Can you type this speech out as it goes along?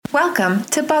Welcome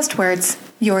to Buzzwords,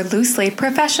 your loosely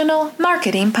professional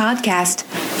marketing podcast.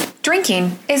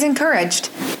 Drinking is encouraged.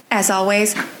 As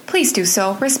always, please do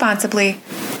so responsibly.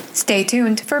 Stay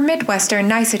tuned for Midwestern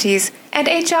niceties and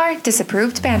HR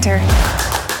disapproved banter.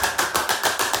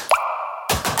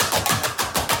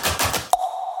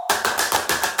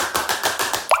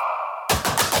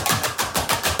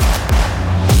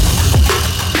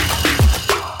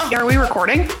 Are we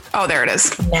recording? Oh, there it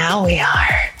is. Now we are.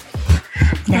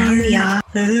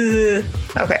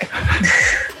 Okay.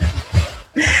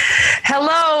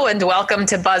 Hello and welcome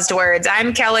to Buzzwords.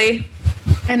 I'm Kelly.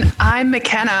 And I'm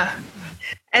McKenna.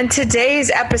 And today's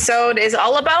episode is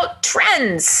all about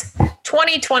trends.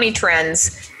 2020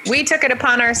 trends. We took it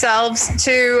upon ourselves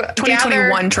to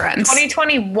 2021 trends.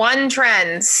 2021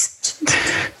 trends.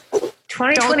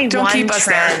 2021 don't keep us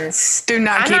trends. There. Do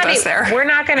not keep us there. We're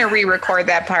not going to re-record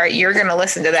that part. You're going to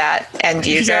listen to that end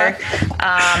user.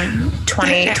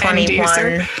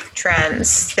 2021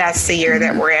 trends. That's the year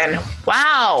that we're in.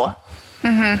 Wow.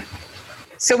 Mm-hmm.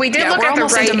 So we did look we're at the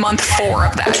almost into month 4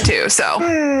 of that too. So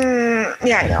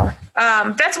yeah, I know.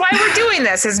 That's why we're doing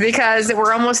this, is because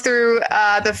we're almost through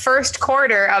the first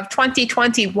quarter of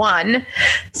 2021.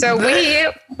 So we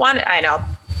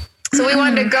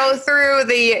wanted to go through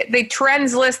the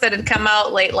trends list that had come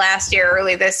out late last year,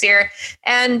 early this year,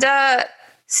 and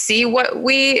see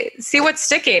what's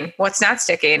sticking, what's not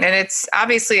sticking. And it's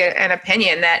obviously an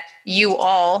opinion that you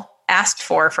all asked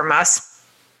for from us.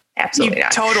 Absolutely you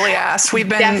not. Totally asked. We've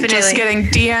been just getting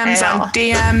DMs on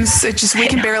DMs. It just, we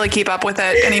can barely keep up with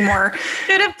it anymore.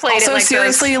 Should have played also, it like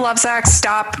seriously, Lovesac,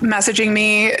 stop messaging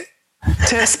me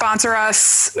to sponsor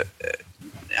us.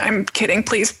 I'm kidding.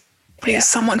 Please,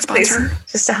 someone sponsor.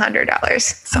 Please. Just $100.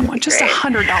 Someone, just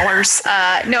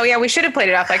 $100. No, yeah, we should have played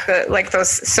it off like those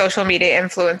social media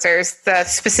influencers, the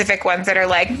specific ones that are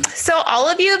like, so all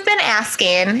of you have been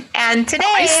asking, and today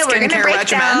we're going to break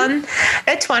down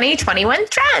the 2021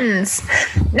 trends.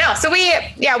 No, so we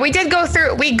did go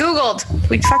through, we Googled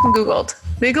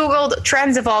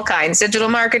trends of all kinds, digital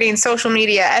marketing, social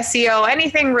media, SEO,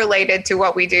 anything related to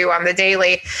what we do on the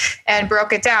daily, and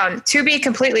broke it down. To be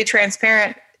completely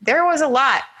transparent, there was a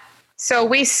lot. So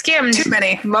we skimmed too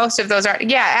many. Most of those are,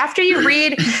 after you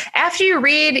read,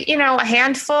 a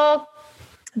handful,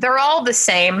 they're all the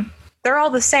same.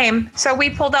 So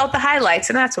we pulled out the highlights,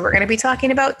 and that's what we're going to be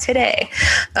talking about today.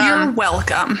 You're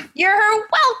welcome. You're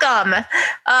welcome.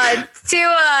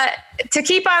 To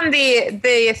keep on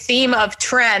the theme of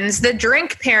trends, the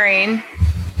drink pairing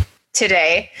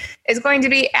today is going to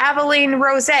be Aveline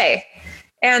Rosé.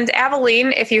 And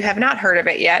Aveline, if you have not heard of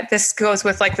it yet, this goes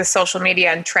with like the social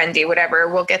media and trendy, whatever.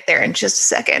 We'll get there in just a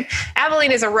second. Aveline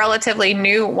is a relatively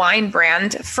new wine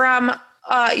brand from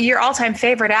your all-time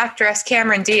favorite actress,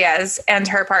 Cameron Diaz, and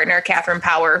her partner, Catherine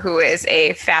Power, who is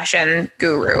a fashion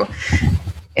guru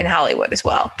in Hollywood as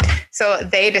well. So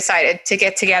they decided to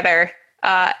get together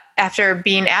after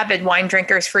being avid wine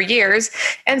drinkers for years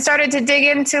and started to dig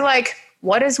into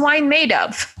what is wine made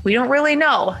of? We don't really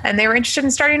know. And they were interested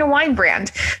in starting a wine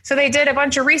brand. So they did a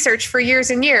bunch of research for years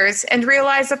and years and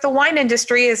realized that the wine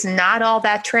industry is not all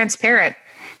that transparent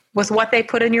with what they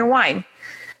put in your wine.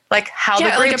 Like how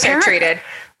the grapes are treated,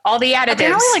 all the additives.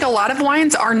 Apparently, a lot of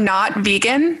wines are not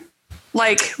vegan.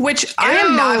 Which I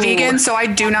am not vegan, so I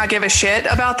do not give a shit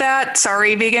about that.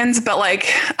 Sorry, vegans. But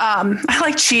I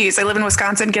like cheese. I live in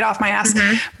Wisconsin. Get off my ass.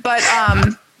 Mm-hmm.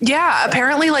 But yeah,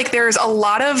 apparently there's a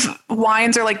lot of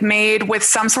wines are made with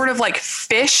some sort of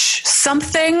fish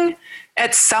something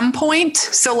at some point.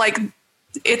 So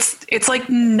it's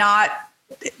not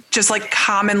just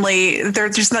commonly, they're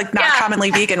just not commonly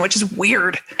vegan, which is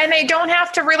weird. And they don't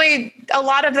have to really, a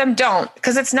lot of them don't,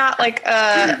 because it's not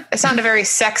it's not a very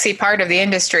sexy part of the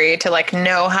industry to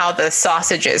know how the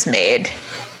sausage is made.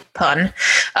 Pun.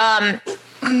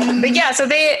 But yeah, so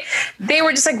they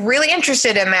were just really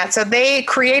interested in that. So they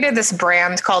created this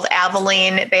brand called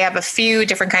Aveline. They have a few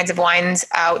different kinds of wines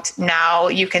out now.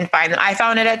 You can find them. I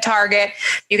found it at Target.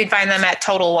 You can find them at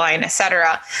Total Wine,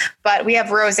 etc. But we have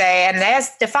rosé, and as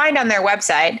defined on their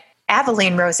website,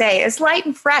 Aveline Rosé is light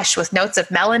and fresh with notes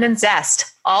of melon and zest.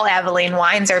 All Aveline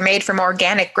wines are made from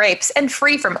organic grapes and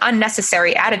free from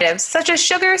unnecessary additives such as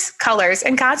sugars, colors,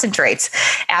 and concentrates.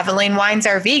 Aveline wines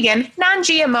are vegan,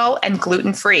 non-GMO, and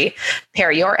gluten-free.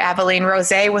 Pair your Aveline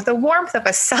Rosé with the warmth of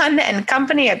a sun and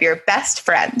company of your best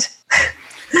friend.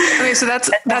 Okay, so that's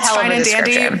fine and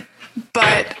dandy,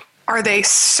 but are they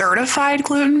certified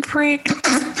gluten-free?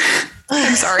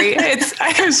 I'm sorry.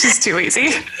 It was just too easy.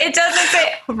 It doesn't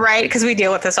say, right, because we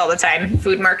deal with this all the time,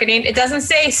 food marketing. It doesn't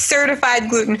say certified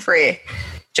gluten-free.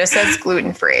 Just says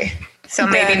gluten-free. So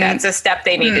maybe that's a step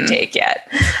they need to take yet.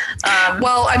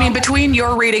 Well, I mean, between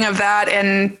your reading of that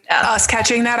and us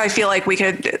catching that, I feel like we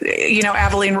could,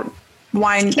 Aveline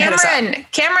Wine.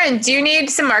 Cameron, do you need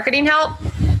some marketing help?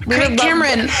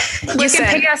 Cameron, you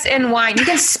can pay us in wine. You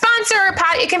can sponsor a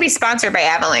pot. It can be sponsored by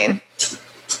Aveline.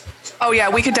 Oh yeah,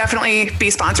 we could definitely be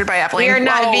sponsored by Aveline. We are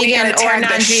not vegan or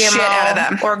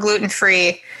non-GMO or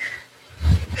gluten-free.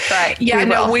 But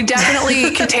we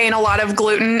definitely contain a lot of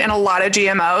gluten and a lot of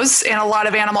GMOs and a lot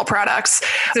of animal products.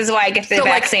 This is why I get the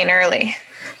vaccine early.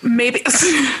 Maybe.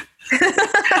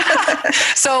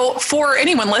 So for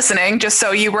anyone listening, just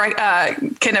so you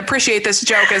can appreciate this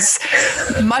joke as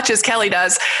much as Kelly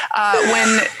does,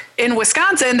 when in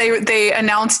Wisconsin, they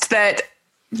announced that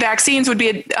vaccines would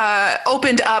be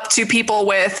opened up to people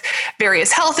with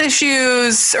various health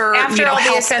issues or after all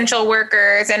the essential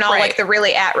workers and all like the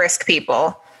really at-risk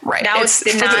people. Right. Now it's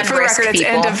the non-risk record,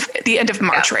 people. It's the end of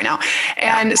March right now.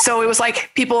 And so it was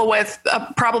like people with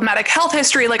a problematic health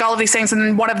history, like all of these things. And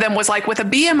then one of them was like with a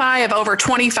BMI of over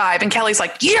 25. And Kelly's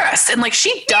like, yes. And like,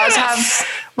 she does have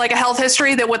like a health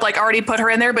history that would like already put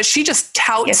her in there, but she just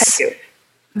touts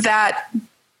that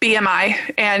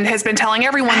BMI and has been telling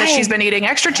everyone that she's been eating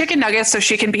extra chicken nuggets so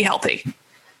she can be healthy.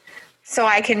 So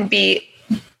I can be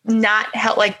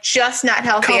just not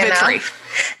healthy COVID-free.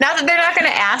 enough. Not that they're not going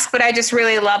to ask, but I just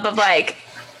really love of like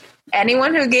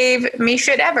anyone who gave me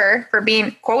shit ever for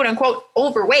being quote unquote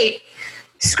overweight.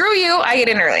 Screw you. I get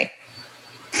in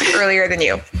earlier than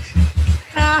you.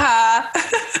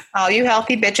 All you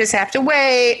healthy bitches have to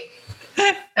wait.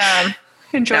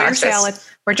 Enjoy your salad.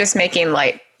 We're just making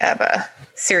light of a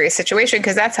serious situation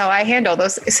because that's how I handle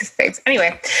those things.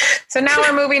 Anyway, so now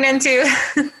we're moving into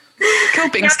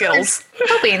coping skills.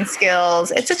 Coping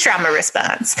skills. It's a trauma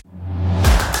response.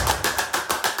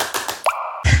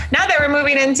 Now that we're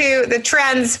moving into the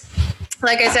trends,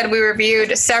 like I said, we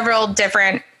reviewed several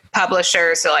different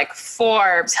publishers. So like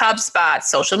Forbes, HubSpot,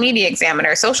 Social Media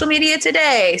Examiner, Social Media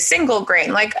Today, Single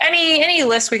Grain, like any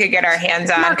list we could get our hands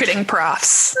on. Marketing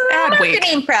Profs, Adweek,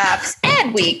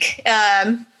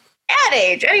 Ad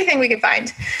Age, anything we could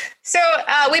find. So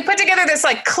we put together this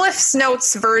like Cliff's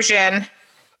Notes version.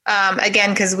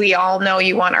 Again, because we all know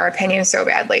you want our opinion so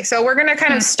badly. So we're going to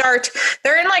kind of start,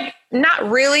 they're in like not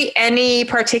really any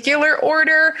particular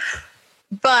order,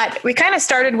 but we kind of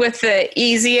started with the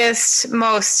easiest,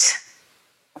 most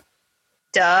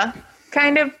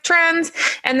kind of trends,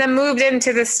 and then moved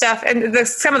into the stuff, and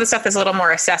some of the stuff is a little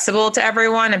more accessible to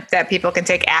everyone and that people can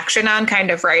take action on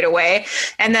kind of right away.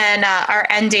 And then our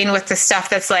ending with the stuff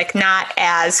that's like not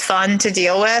as fun to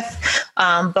deal with,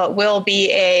 but will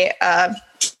be a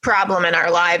problem in our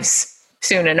lives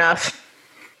soon enough.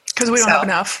 Because we don't have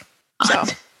enough.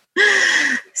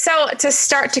 So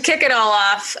to kick it all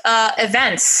off,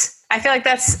 events. I feel like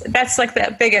that's like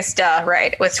the biggest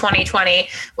right? With 2020,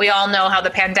 we all know how the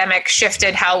pandemic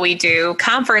shifted how we do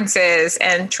conferences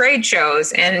and trade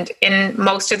shows. And in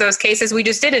most of those cases, we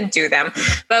just didn't do them.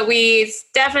 But we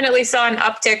definitely saw an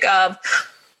uptick of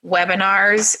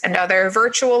webinars and other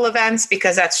virtual events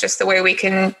because that's just the way we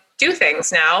can do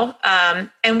things now.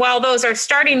 And while those are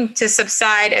starting to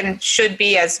subside and should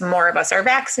be as more of us are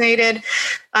vaccinated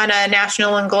on a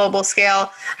national and global scale,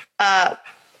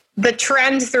 the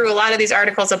trend through a lot of these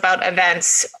articles about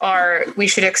events are we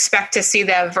should expect to see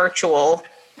that virtual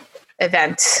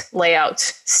event layout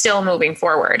still moving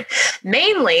forward,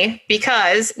 mainly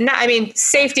because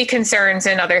safety concerns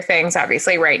and other things,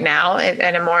 obviously right now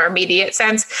in a more immediate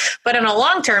sense, but in a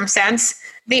long-term sense,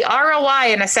 the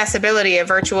ROI and accessibility of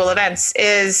virtual events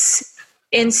is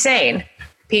insane.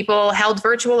 People held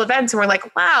virtual events and were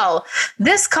like, wow,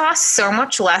 this costs so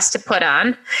much less to put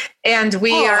on. And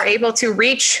we are able to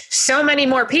reach so many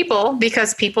more people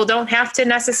because people don't have to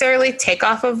necessarily take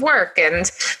off of work and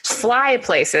fly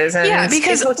places and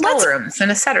because hotel rooms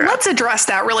and et cetera. Let's address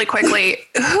that really quickly.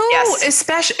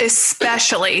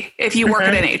 Especially if you work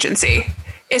at an agency.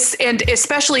 And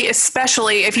especially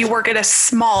if you work at a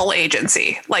small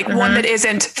agency, like one that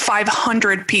isn't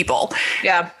 500 people.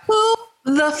 Yeah. Who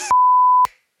the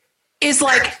is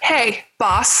like, hey,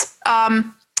 boss,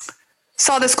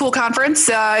 saw this cool conference.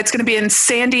 It's going to be in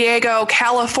San Diego,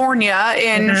 California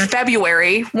in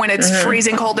February when it's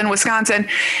freezing cold in Wisconsin.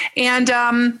 And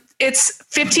it's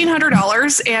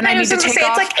 $1,500 and I need to take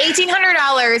off. It's like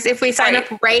 $1,800 if we sign up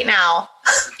right now.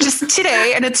 Just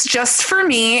today. And it's just for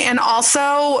me. And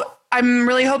also I'm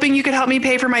really hoping you could help me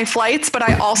pay for my flights, but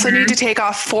I also need to take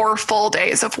off 4 full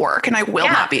days of work and I will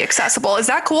not be accessible. Is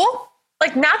that cool?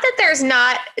 like, not that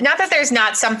there's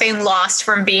not something lost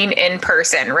from being in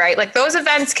person, right? Like, those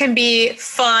events can be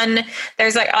fun.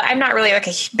 There's like, I'm not really like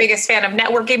a biggest fan of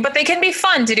networking, but they can be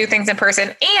fun to do things in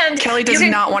person. And Kelly does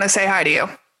not want to say hi to you.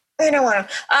 I don't want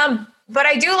to. But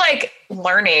I do like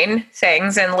learning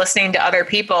things and listening to other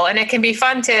people. And it can be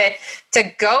fun to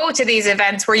go to these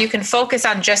events where you can focus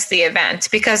on just the event,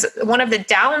 because one of the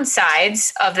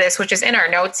downsides of this, which is in our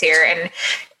notes here, and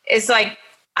is like,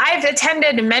 I've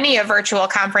attended many a virtual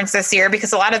conference this year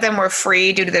because a lot of them were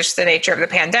free due to just the nature of the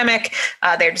pandemic.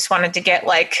 They just wanted to get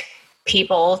like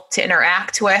people to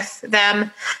interact with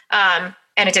them. And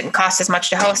it didn't cost as much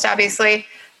to host, obviously.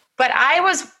 But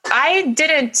I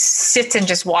didn't sit and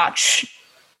just watch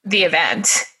the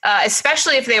event,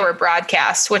 especially if they were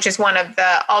broadcast, which is one of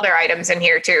the other items in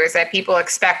here too, is that people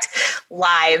expect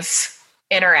live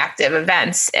interactive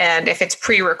events. And if it's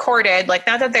pre-recorded, like,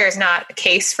 not that there's not a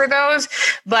case for those,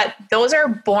 but those are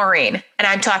boring. And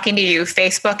I'm talking to you,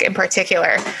 Facebook in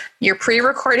particular. Your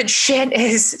pre-recorded shit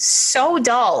is so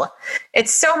dull.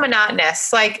 It's so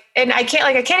monotonous. Like, and I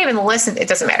can't even listen. It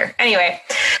doesn't matter. Anyway.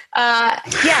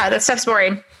 Yeah, that stuff's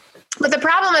boring. But the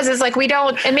problem is like, we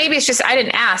don't, and maybe it's just, I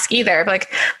didn't ask either. But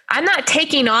like, I'm not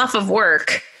taking off of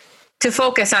work to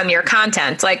focus on your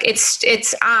content. Like,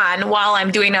 it's on while I'm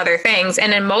doing other things.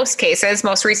 And in most cases,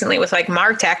 most recently with like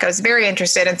MarTech, I was very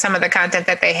interested in some of the content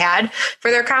that they had for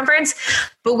their conference,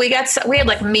 but we had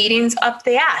like meetings up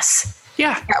the ass.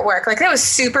 Yeah. At work. Like, that was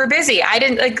super busy. I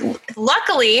didn't like,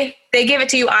 luckily they give it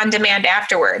to you on demand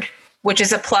afterward, which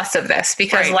is a plus of this,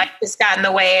 because life has got in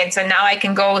the way. And so now I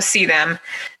can go see them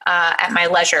at my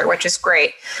leisure, which is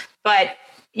great. But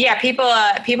yeah, people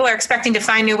are expecting to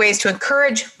find new ways to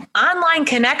encourage online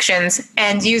connections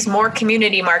and use more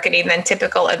community marketing than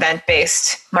typical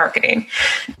event-based marketing.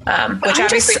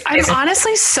 Which I'm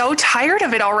honestly so tired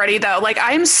of it already, though. Like,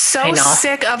 I'm so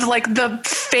sick of like the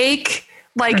fake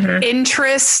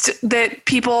interest that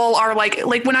people are like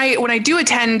when I do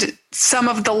attend some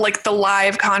of the like the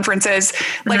live conferences,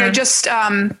 like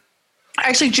I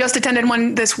actually just attended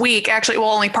one this week. Actually,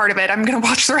 well, only part of it. I'm going to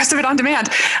watch the rest of it on demand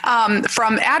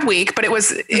from Adweek. But it was,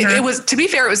 to be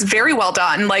fair, it was very well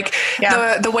done. Like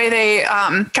the way they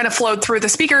kind of flowed through the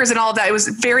speakers and all of that, it was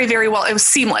very, very well. It was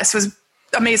seamless. It was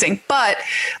amazing. But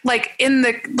like in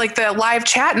the live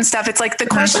chat and stuff, it's like the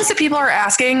questions that people are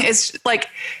asking is like,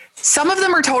 some of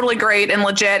them are totally great and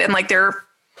legit and like they're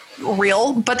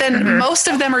real, but then most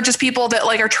of them are just people that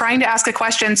like are trying to ask a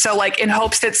question. So like in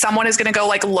hopes that someone is going to go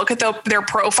like look at their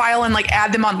profile and like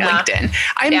add them on LinkedIn.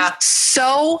 I'm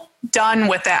so done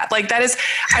with that. Like that's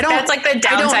like the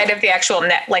downside of the actual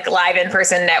like live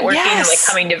in-person networking and like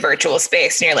coming to virtual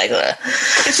space. And you're like, ugh.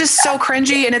 It's just so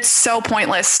cringy and it's so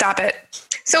pointless. Stop it.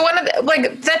 So one of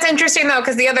the, that's interesting though,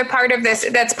 because the other part of this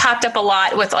that's popped up a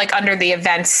lot with like under the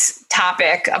events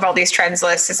topic of all these trends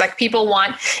lists is like people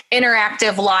want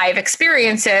interactive live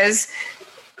experiences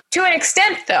to an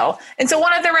extent though. And so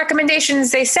one of the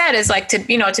recommendations they said is like to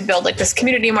build like this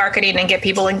community marketing and get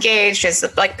people engaged is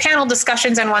like panel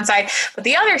discussions on one side. But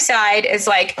the other side is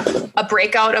like a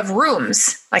breakout of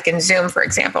rooms, like in Zoom, for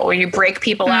example, where you break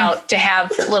people out to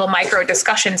have little micro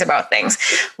discussions about things,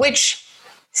 which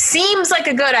seems like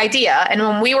a good idea. And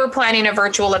when we were planning a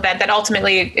virtual event that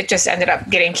ultimately it just ended up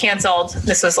getting canceled.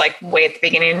 This was like way at the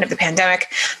beginning of the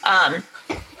pandemic.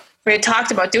 We had talked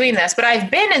about doing this, but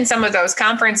I've been in some of those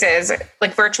conferences,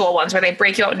 like virtual ones where they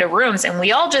break you out into rooms and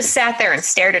we all just sat there and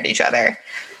stared at each other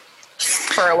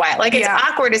for a while. Like it's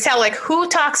awkward as hell. Like who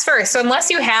talks first? So unless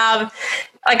you have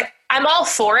like, I'm all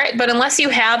for it, but unless you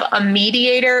have a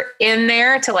mediator in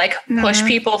there to like push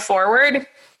people forward,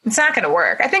 it's not going to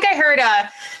work. I think I heard, I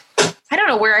don't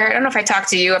know if I talked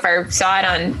to you, if I saw it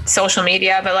on social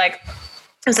media, but like,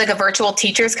 it was like a virtual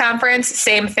teachers conference,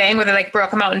 same thing where they like broke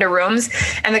them out into rooms.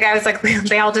 And the guy was like,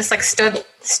 they all just like stood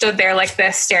there like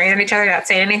this, staring at each other, not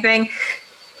saying anything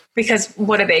because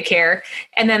what do they care?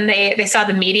 And then they saw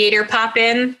the mediator pop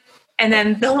in. And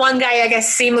then the one guy, I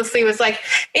guess, seamlessly was like,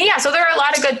 yeah, so there are a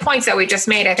lot of good points that we just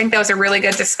made. I think that was a really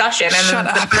good discussion. And then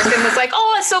the person was like,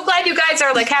 oh, I'm so glad you guys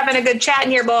are like having a good chat in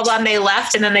here, blah, blah, blah. And they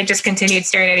left. And then they just continued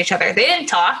staring at each other. They didn't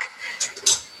talk.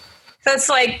 So it's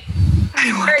like,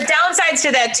 there are downsides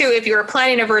to that too. If you were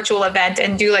planning a virtual event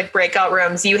and do like breakout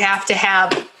rooms, you have to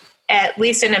have at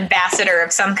least an ambassador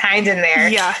of some kind in there.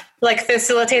 Yeah. Like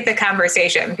facilitate the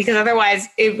conversation, because otherwise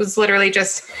it was literally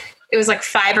it was like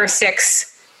 5 or 6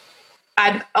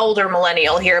 I'm older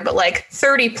millennial here, but like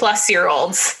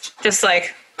 30+-year-olds, just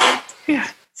like,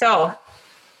 so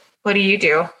what do you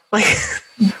do? Like,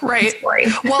 right.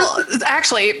 Well,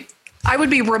 actually, I would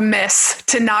be remiss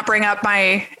to not bring up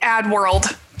my Ad World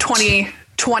 2020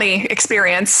 2020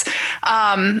 experience.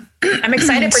 I'm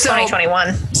excited for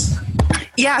 2021.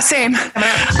 Yeah, same.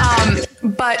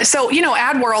 But so,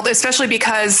 Ad World, especially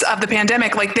because of the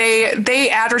pandemic, like they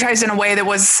advertised in a way that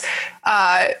was,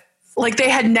 like they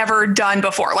had never done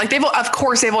before. Like of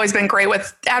course they've always been great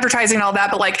with advertising and all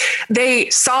that, but like they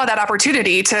saw that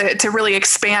opportunity to really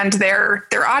expand their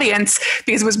audience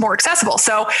because it was more accessible.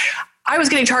 So I was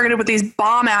getting targeted with these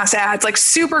bomb ass ads, like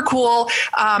super cool.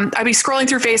 I'd be scrolling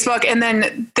through Facebook and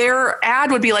then their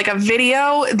ad would be like a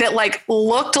video that like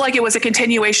looked like it was a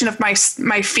continuation of my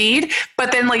feed,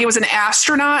 but then like it was an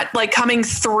astronaut like coming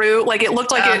through, like it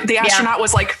looked like the astronaut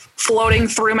was like floating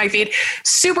through my feed.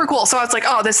 Super cool. So I was like,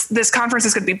 oh, this conference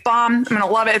is going to be bomb. I'm going to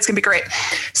love it. It's going to be great.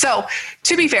 So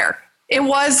to be fair, it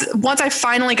was, once I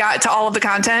finally got to all of the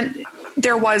content,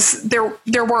 there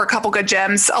were a couple good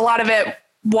gems. A lot of it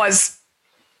was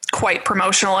quite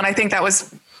promotional. And I think that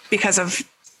was because of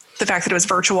the fact that it was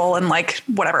virtual and like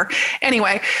whatever.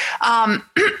 Anyway,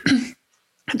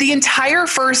 the entire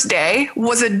first day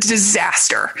was a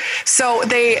disaster. So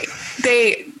they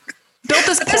built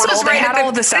this portal. They had all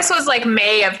of this stuff. This was like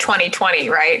May of 2020,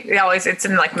 right? It's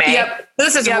in like May. Yep.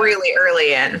 This is really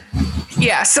early in.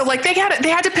 Yeah. So like they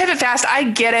had to pivot fast. I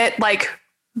get it. Like,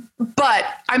 but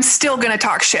I'm still going to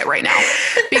talk shit right now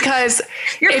because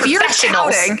if you're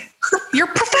shouting, you're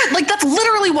like, that's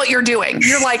literally what you're doing.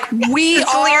 You're like, we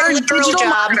are digital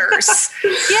marketers.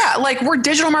 Yeah. Like we're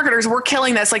digital marketers. We're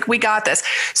killing this. Like we got this.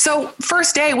 So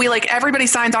first day we like everybody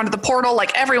signs onto the portal.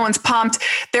 Like everyone's pumped.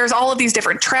 There's all of these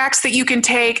different tracks that you can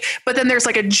take, but then there's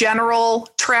like a general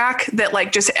track that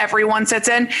like just everyone sits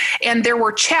in. And there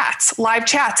were live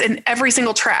chats in every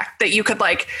single track that you could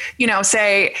like,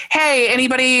 say, hey,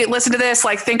 anybody listen to this?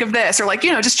 Like think of this, or like,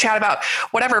 just chat about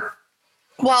whatever.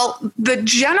 Well, the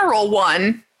general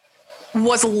one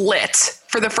was lit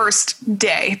for the first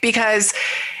day because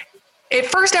at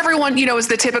first everyone, is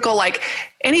the typical, like,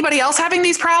 anybody else having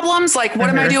these problems? Like, what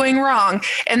am I doing wrong?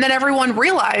 And then everyone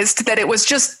realized that it was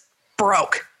just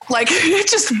broke. Like it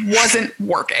just wasn't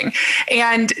working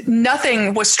and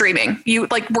nothing was streaming.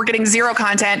 We're getting zero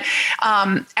content.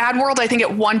 Ad World, I think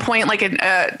at one point, like an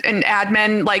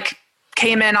admin, like,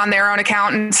 came in on their own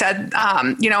account and said,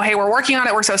 hey, we're working on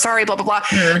it. We're so sorry, blah, blah, blah.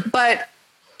 Mm-hmm. But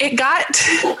it got,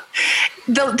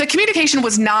 the communication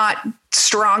was not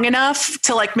strong enough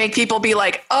to like make people be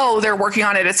like, oh, they're working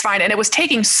on it. It's fine. And it was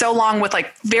taking so long with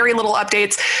like very little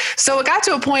updates. So it got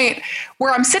to a point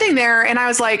where I'm sitting there and I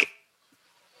was like,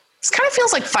 this kind of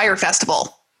feels like Fire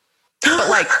Festival, but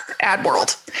like Ad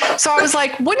World. So I was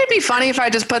like, wouldn't it be funny if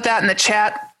I just put that in the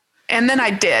chat? And then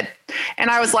I did. And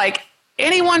I was like,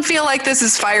 anyone feel like this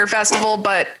is Fire Festival,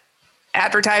 but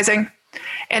advertising?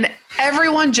 And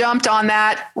everyone jumped on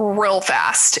that real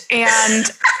fast. And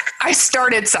I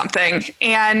started something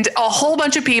and a whole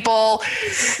bunch of people,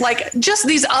 like just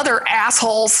these other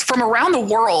assholes from around the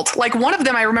world. Like one of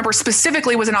them I remember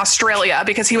specifically was in Australia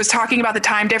because he was talking about the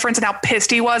time difference and how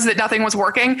pissed he was that nothing was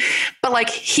working. But like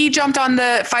he jumped on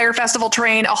the Fire Festival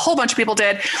train. A whole bunch of people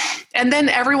did. And then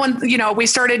everyone, we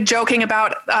started joking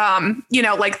about,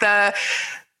 like the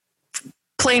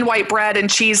plain white bread and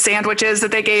cheese sandwiches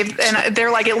that they gave. And they're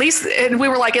like, and we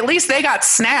were like, at least they got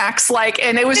snacks. Like,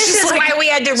 and it was this is why we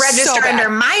had to register under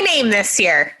my name this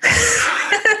year.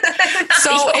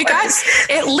 So it got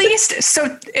at least,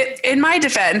 in my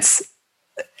defense,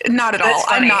 not at all.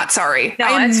 I'm not sorry. No,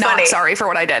 I am not sorry for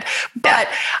what I did, but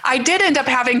I did end up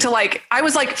having to I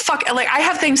was like, fuck, like I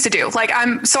have things to do.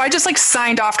 So I just like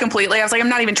signed off completely. I was like, I'm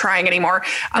not even trying anymore.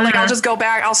 I'm like, I'll just go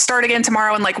back. I'll start again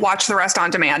tomorrow and like watch the rest on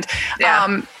demand.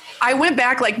 Yeah. I went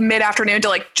back like mid-afternoon to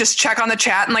like just check on the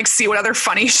chat and like see what other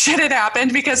funny shit had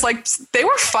happened because like they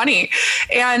were funny.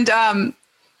 And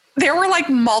there were like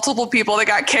multiple people that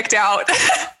got kicked out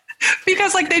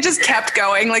because like they just kept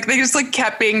going. Like they just like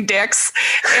kept being dicks.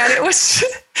 And it was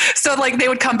so like they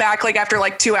would come back like after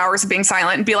like 2 hours of being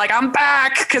silent and be like, I'm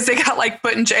back, because they got like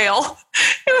put in jail.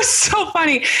 It was so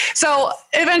funny. So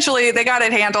eventually they got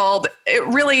it handled. It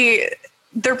really,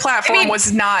 their platform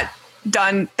was not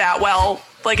done that well.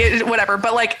 Like whatever,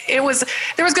 but like there was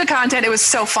good content. It was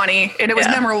so funny and it was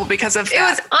memorable because of that. It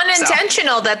was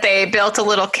unintentional that they built a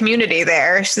little community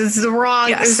there. This is the wrong,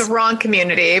 It was the wrong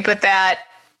community, but that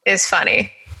is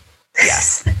funny.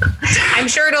 Yes. I'm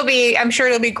sure it'll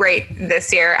be great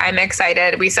this year. I'm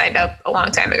excited. We signed up a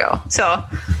long time ago. So,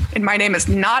 and my name is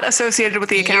not associated with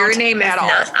the account. Your name is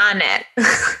not on it.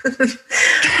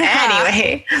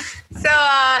 Anyway, so,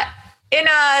 in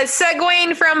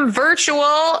segueing from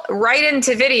virtual right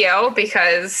into video,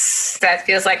 because that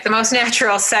feels like the most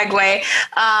natural segue,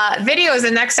 video is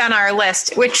the next on our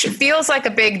list, which feels like a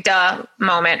big duh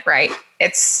moment, right?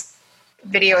 It's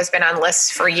video has been on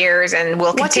lists for years and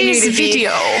will continue to be.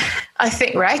 Video? I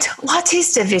think, right? What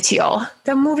is the video?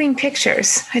 The moving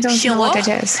pictures. I don't know what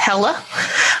it is. Hella.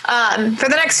 For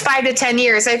the next 5 to 10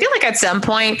 years, I feel like at some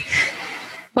point,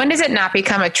 when does it not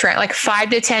become a trend? Like 5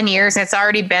 to 10 years, and it's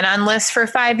already been on lists for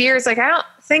 5 years. Like, I don't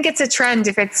think it's a trend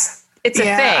if it's a thing.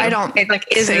 I don't. It like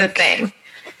isn't a thing.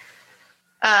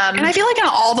 And I feel like on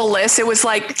all the lists, it was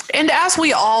like, and as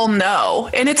we all know,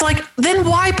 and it's like, then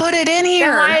why put it in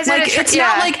here? Why is like, it's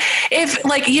not like if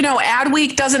like,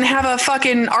 Adweek doesn't have a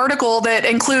fucking article that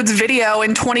includes video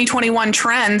in 2021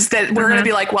 trends that we're going to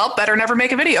be like, well, better never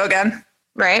make a video again.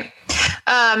 Right.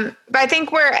 But I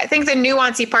think the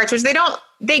nuancy parts, which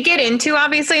they get into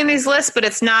obviously in these lists, but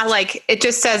it's not like, it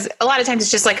just says a lot of times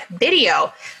it's just like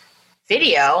video,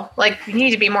 like you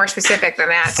need to be more specific than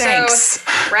that. Thanks.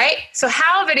 So, right. So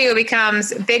how video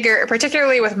becomes bigger,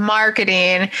 particularly with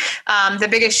marketing, the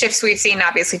biggest shifts we've seen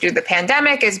obviously through the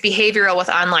pandemic is behavioral with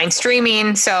online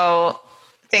streaming. So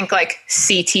think like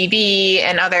CTV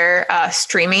and other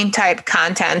streaming type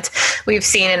content. We've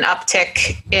seen an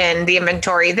uptick in the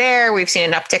inventory there. We've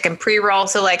seen an uptick in pre-roll.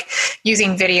 So like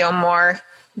using video more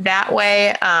that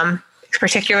way,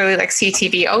 particularly like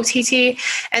CTV, OTT,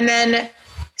 and then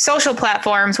social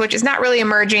platforms, which is not really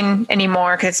emerging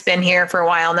anymore because it's been here for a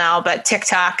while now, but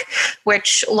TikTok,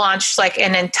 which launched like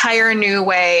an entire new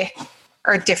way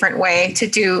or different way to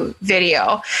do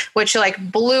video, which like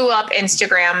blew up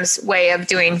Instagram's way of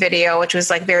doing video, which was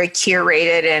like very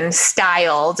curated and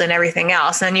styled and everything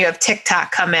else. And then you have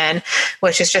TikTok come in,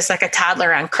 which is just like a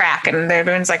toddler on crack, and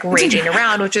everyone's like raging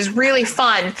around, which is really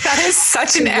fun. That is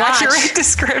such an accurate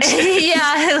description.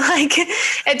 Yeah, like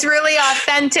it's really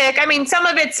authentic. I mean, some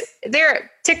of it's there.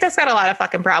 TikTok's got a lot of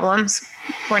fucking problems.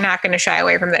 We're not going to shy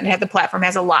away from that. The platform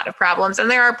has a lot of problems, and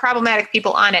there are problematic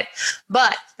people on it.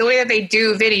 But the way that they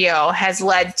do video has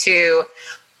led to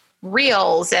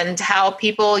reels and how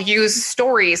people use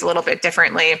stories a little bit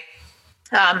differently.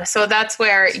 So that's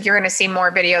where you're going to see more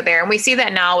video there. And we see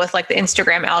that now with like the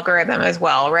Instagram algorithm as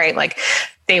well, right? Like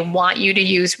they want you to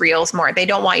use reels more. They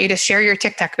don't want you to share your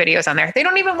TikTok videos on there. They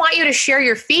don't even want you to share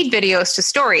your feed videos to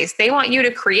stories. They want you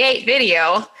to create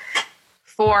video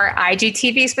for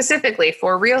IGTV specifically,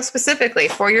 for Reel specifically,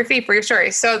 for your feed, for your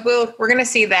stories. So we're going to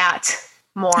see that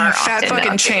more fat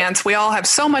fucking chance. We all have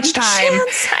so much time.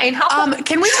 I know.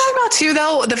 Can we talk about too,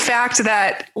 though, the fact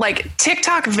that like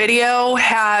TikTok video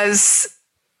has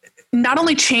not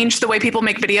only changed the way people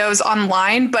make videos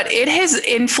online, but it has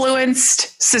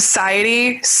influenced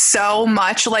society so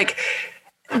much. Like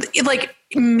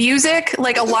music,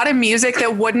 like a lot of music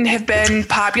that wouldn't have been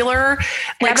popular,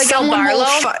 like someone will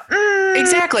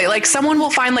exactly, like someone will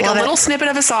find like a little snippet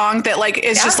of a song that like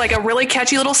is just like a really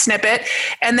catchy little snippet,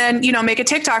 and then make a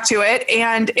TikTok to it,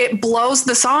 and it blows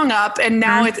the song up, and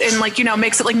now it's and like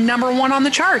makes it like #1 on the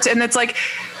charts, and it's like,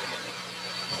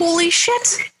 holy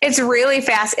shit. It's really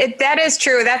fast. That is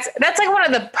true. That's like one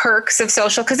of the perks of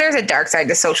social, because there's a dark side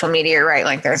to social media, right?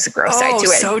 Like there's a gross side to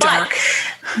it. So dark.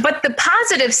 But the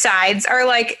positive sides are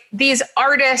like these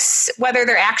artists, whether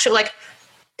they're actually like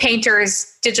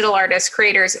painters, digital artists,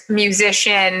 creators,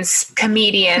 musicians,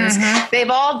 comedians,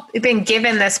 they've all been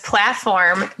given this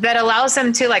platform that allows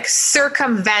them to like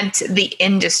circumvent the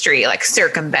industry, like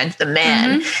circumvent the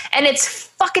man. And it's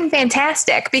fucking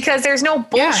fantastic because there's no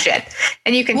bullshit,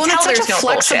 and you can tell there's no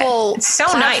flexible bullshit. It's so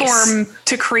platform nice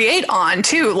to create on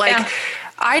too. Like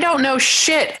I don't know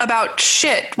shit about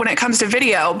shit when it comes to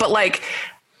video, but like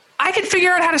I can figure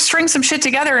out how to string some shit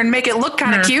together and make it look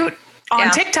kind of cute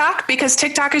on TikTok, because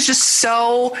TikTok is just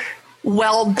so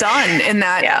well done in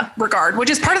that regard, which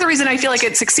is part of the reason I feel like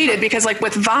it succeeded, because like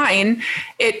with Vine,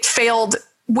 it failed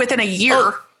within a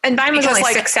year. And Vine was only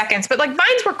like 6 seconds, but like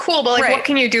Vines were cool, but like what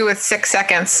can you do with 6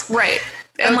 seconds? Right.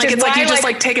 And like, it's like you just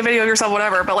like take a video of yourself,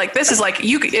 whatever. But like, this is like,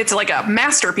 it's like a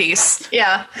masterpiece.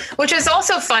 Yeah. Which is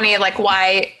also funny, like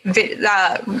why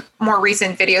more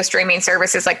recent video streaming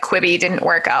services like Quibi didn't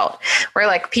work out, where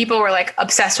like people were like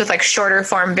obsessed with like shorter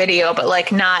form video, but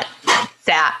like not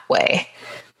that way.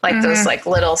 Like those like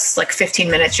little like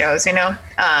 15-minute shows, those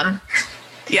are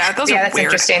that's weird.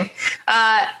 Interesting.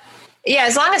 Yeah,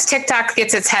 as long as TikTok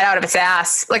gets its head out of its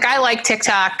ass. Like I like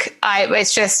TikTok.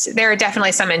 It's just, there are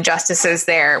definitely some injustices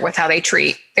there with how they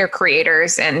treat their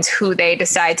creators and who they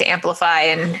decide to amplify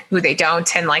and who they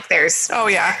don't. And like there's,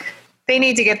 they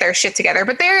need to get their shit together.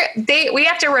 But we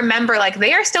have to remember, like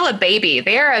they are still a baby.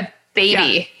 They are a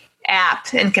baby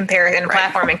app in comparison,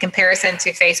 platform in comparison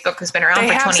to Facebook, who's been around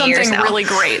for 20 years now. They have something really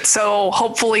great. So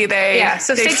hopefully they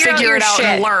figure it out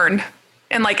and learn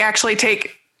and like actually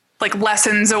take like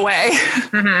lessons away.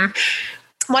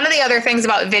 One of the other things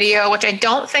about video, which I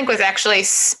don't think was actually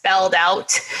spelled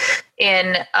out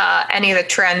in any of the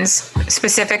trends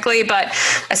specifically, but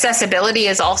accessibility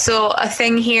is also a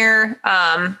thing here,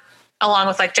 along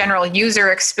with like general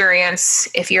user experience.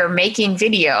 If you're making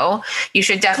video, you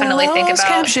should definitely think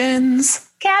about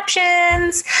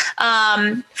captions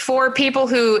for people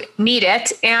who need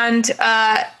it, and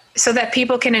so that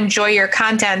people can enjoy your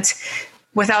content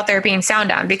without there being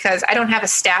sound on. Because I don't have a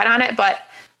stat on it, but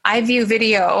I view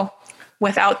video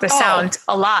without the sound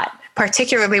a lot,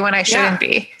 particularly when I shouldn't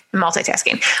be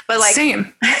multitasking. But like,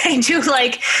 same. I do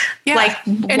like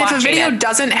and if a video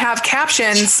doesn't have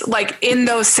captions, like in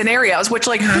those scenarios, which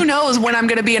like, who knows when I'm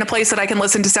going to be in a place that I can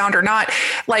listen to sound or not.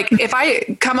 Like if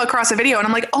I come across a video and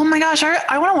I'm like, oh my gosh,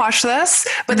 I want to watch this,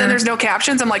 but then there's no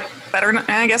captions. I'm like,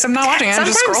 I guess I'm not watching it.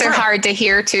 Sometimes they're hard to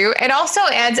hear too.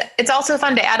 It's also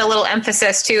fun to add a little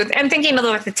emphasis too. I'm thinking of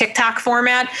like the TikTok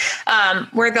format,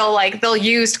 where they'll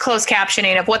use closed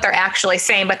captioning of what they're actually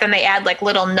saying, but then they add like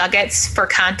little nuggets for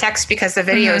context because the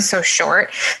video is so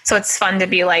short. So it's fun to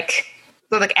be like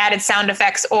added sound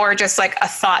effects or just like a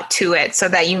thought to it, so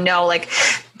that, like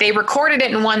they recorded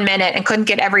it in 1 minute and couldn't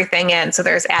get everything in. So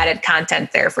there's added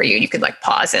content there for you. You could like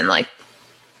pause and like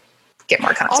get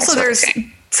more context. Also, there's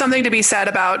something to be said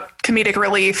about comedic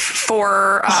relief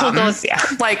for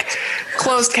like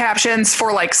closed captions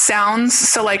for like sounds.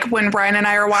 So like when Brian and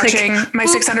I are watching My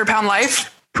 600-Pound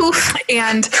Life, poof,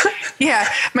 and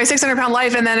My 600-Pound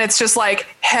Life, and then it's just like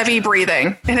heavy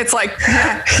breathing, and it's like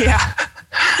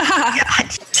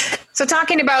So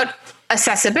talking about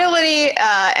accessibility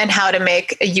and how to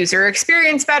make a user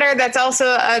experience better, that's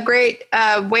also a great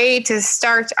way to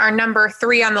start our number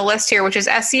 3 on the list here, which is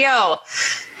SEO.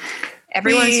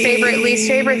 Everyone's least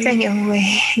favorite thing.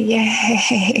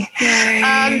 Yay.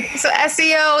 So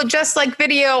SEO, just like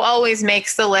video, always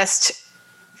makes the list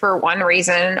for one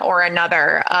reason or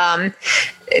another.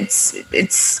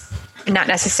 It's not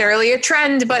necessarily a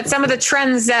trend, but some of the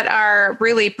trends that are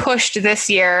really pushed this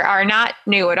year are not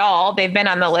new at all. They've been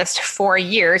on the list for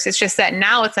years. It's just that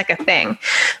now it's like a thing.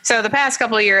 So the past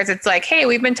couple of years, it's like, hey,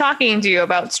 we've been talking to you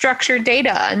about structured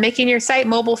data and making your site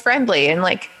mobile friendly. And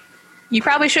like, you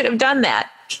probably should have done that,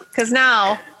 because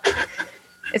now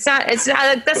that's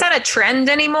not a trend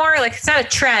anymore. Like, it's not a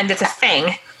trend, it's a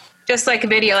thing. Just like a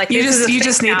video, like you just need it. You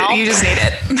just need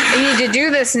it. You need to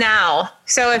do this now.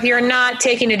 So if you're not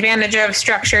taking advantage of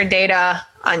structured data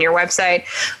on your website,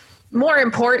 more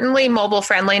importantly, mobile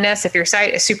friendliness, if your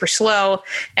site is super slow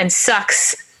and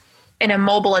sucks in a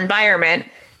mobile environment,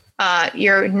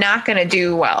 you're not going to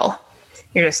do well.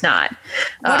 You're just not.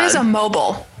 What is a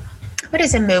mobile? What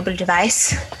is a mobile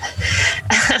device?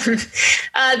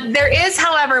 There is,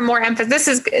 however, more emphasis. This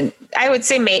is, I would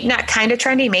say, not kind of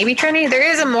trendy, maybe trendy. There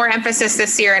is a more emphasis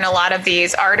this year in a lot of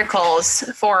these articles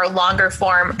for longer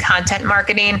form content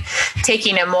marketing,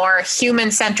 taking a more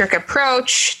human-centric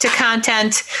approach to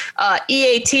content.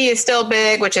 EAT is still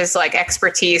big, which is like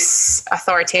expertise,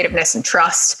 authoritativeness, and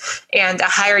trust, and a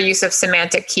higher use of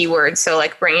semantic keywords. So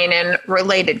like bringing in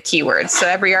related keywords. So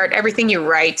everything you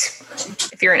write,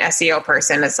 if you're an SEO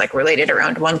person, is like related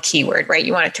around one keyword, right?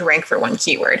 You want it to rank for one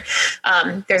keyword.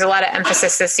 There's a lot of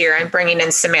emphasis this year on bringing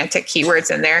in semantic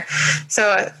keywords in there.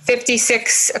 So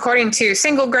according to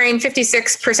Single Grain,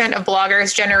 56% of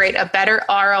bloggers generate a better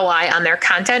ROI on their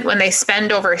content when they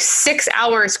spend over 6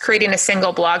 hours creating a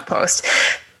single blog post.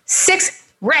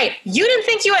 Right. You didn't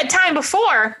think you had time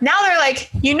before. Now they're like,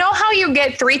 how you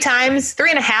get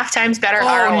 3.5 times better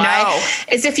ROI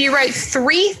is if you write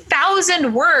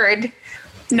 3,000 word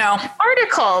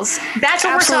articles. That's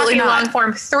what Absolutely we're talking not. long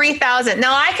form, 3,000.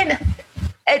 Now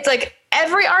it's like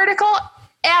every article.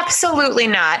 Absolutely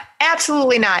not.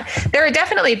 Absolutely not. There are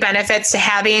definitely benefits to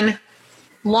having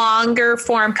longer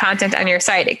form content on your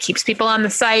site. It keeps people on the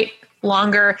site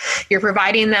longer. You're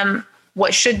providing them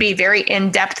what should be very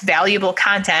in-depth, valuable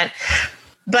content.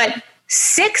 But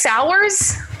 6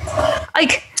 hours?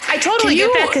 Like, I totally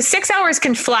get that, because 6 hours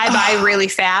can fly by really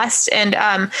fast. And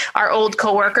our old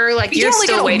coworker, like, you're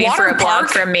still waiting for a blog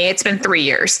from me. It's been 3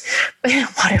 years.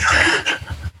 Whatever.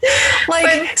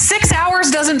 Like, 6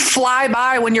 hours doesn't fly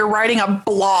by when you're writing a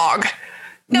blog.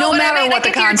 No matter what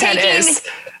the content is.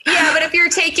 Yeah, but if you're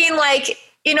taking like,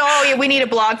 we need a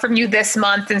blog from you this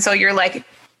month. And so you're like,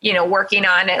 working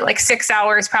on it, like 6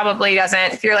 hours probably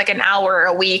doesn't. If you're like an hour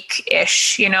a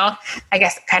week-ish, I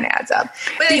guess it kind of adds up.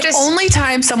 But the only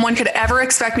time someone could ever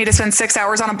expect me to spend 6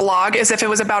 hours on a blog is if it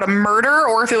was about a murder,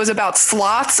 or if it was about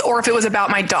sloths, or if it was about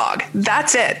my dog.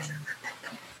 That's it.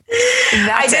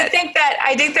 I think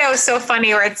that was so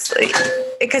funny where it's like,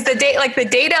 because the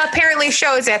data apparently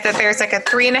shows that there's like a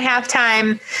 3.5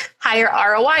 time higher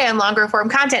ROI on longer form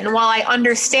content. And while I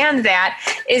understand that,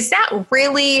 is that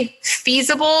really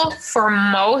feasible for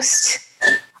most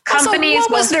companies?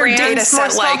 Also, what was their data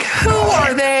set like? Who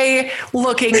are they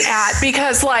looking at?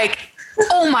 Because like,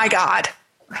 oh my God.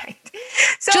 Right.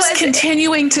 So just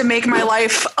continuing to make my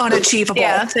life unachievable.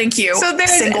 Yeah. Thank you. So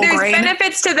there's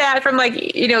benefits to that from like,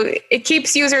 it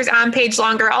keeps users on page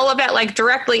longer. All of that, like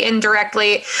directly,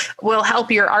 indirectly will help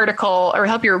your article or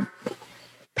help your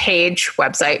page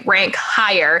website rank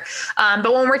higher.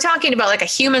 But when we're talking about like a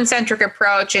human-centric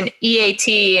approach and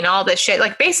EAT and all this shit,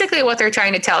 like basically what they're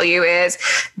trying to tell you is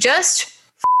just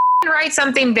write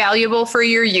something valuable for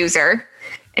your user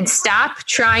and stop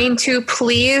trying to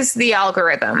please the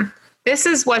algorithm. This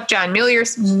is what John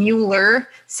Mueller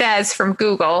says from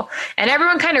Google, and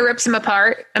everyone kind of rips him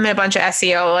apart. I'm in a bunch of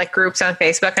SEO like groups on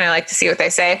Facebook, and I like to see what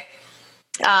they say.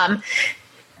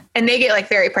 And they get like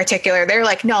very particular. They're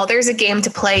like, no, there's a game to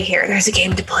play here. There's a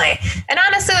game to play. And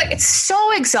honestly, like it's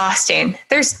so exhausting.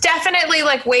 There's definitely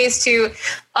like ways to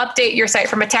update your site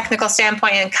from a technical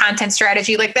standpoint and content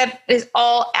strategy. Like that is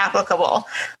all applicable,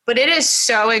 but it is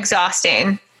so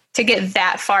exhausting to get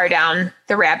that far down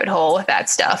the rabbit hole with that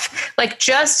stuff. Like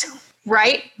just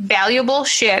write valuable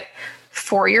shit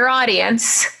for your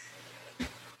audience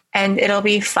and it'll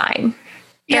be fine.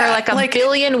 There are like a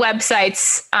billion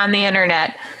websites on the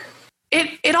internet.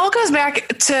 It all goes back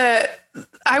to,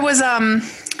 I was,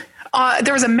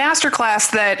 there was a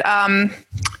masterclass that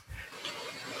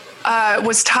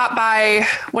was taught by,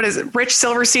 Rich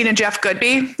Silverstein and Jeff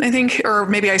Goodby, I think, or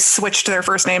maybe I switched their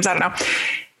first names. I don't know.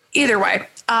 Either way,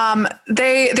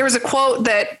 there was a quote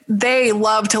that they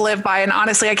love to live by. And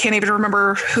honestly, I can't even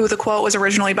remember who the quote was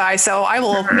originally by. So I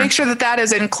will make sure that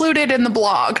is included in the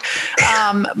blog.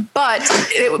 But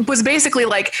it was basically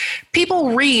like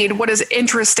people read what is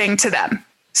interesting to them.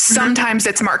 Sometimes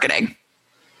it's marketing.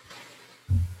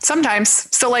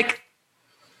 Sometimes. So like,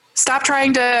 stop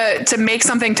trying to make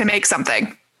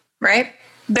something, right?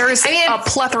 There's a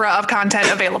plethora of content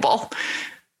available.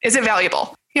 Is it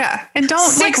valuable? Yeah. And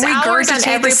don't like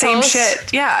regurgitate the same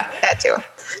shit. Yeah. That too.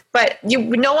 But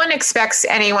no one expects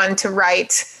anyone to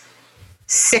write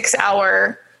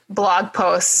 6-hour blog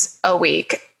posts a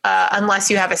week unless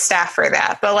you have a staff for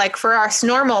that. But like for us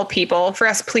normal people, for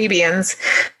us plebeians,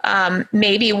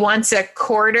 maybe once a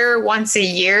quarter, once a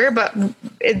year, but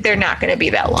they're not going to be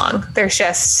that long. There's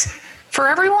just... For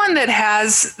everyone that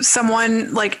has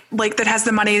someone like that has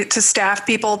the money to staff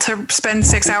people to spend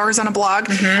 6 hours on a blog,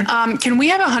 can we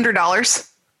have $100?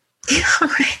 We have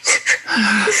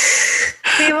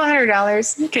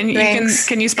 $100.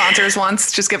 Can you sponsor us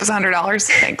once? Just give us $100.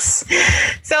 Thanks.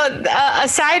 So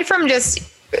aside from just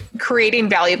creating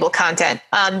valuable content,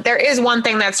 there is one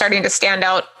thing that's starting to stand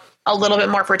out a little bit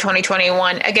more for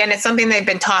 2021. Again, it's something they've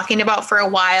been talking about for a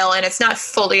while and it's not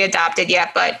fully adopted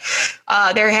yet, but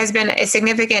there has been a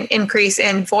significant increase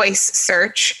in voice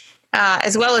search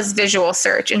as well as visual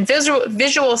search. And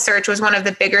visual search was one of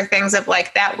the bigger things of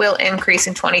like that will increase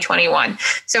in 2021.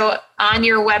 So on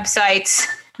your website,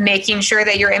 making sure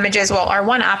that your images are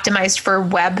optimized for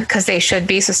web because they should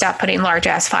be. So stop putting large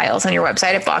ass files on your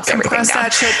website. It bogs everything down. Compress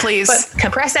that shit, please.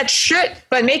 Compress that shit.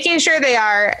 But making sure they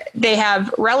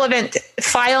have relevant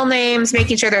file names,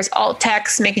 making sure there's alt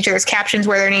text, making sure there's captions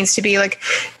where there needs to be, like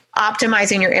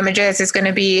optimizing your images is going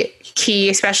to be key,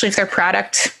 especially if they're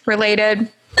product related.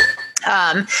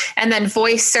 And then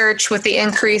voice search with the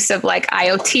increase of like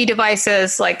IoT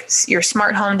devices, like your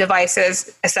smart home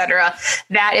devices, et cetera,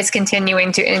 that is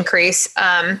continuing to increase.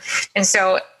 And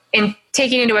so in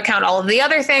taking into account all of the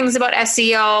other things about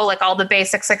SEO, like all the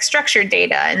basics, like structured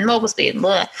data and mobile speed,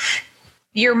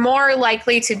 you're more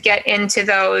likely to get into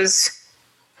those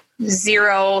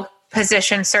 0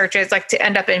 position searches, like to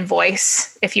end up in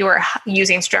voice if you are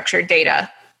using structured data.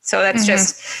 So that's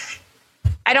just...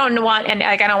 I don't want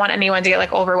anyone to get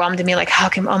like overwhelmed and be like,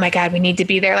 oh my God, we need to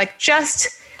be there. Like just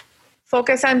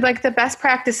focus on like the best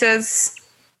practices.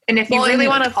 And if you really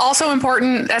want to, also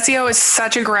important, SEO is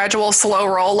such a gradual, slow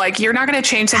roll. Like you're not going to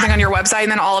change something on your website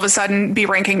and then all of a sudden be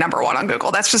ranking number 1 on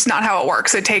Google. That's just not how it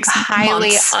works. It takes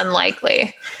months.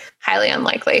 Highly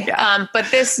unlikely. Yeah.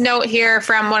 But this note here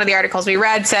from one of the articles we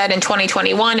read said in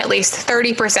 2021, at least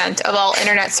 30% of all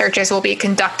internet searches will be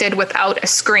conducted without a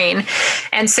screen.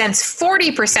 And since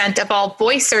 40% of all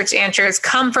voice search answers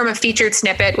come from a featured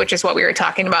snippet, which is what we were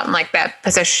talking about in like that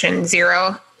position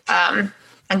 0 on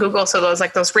Google. So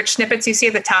those rich snippets you see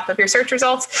at the top of your search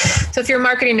results. So if your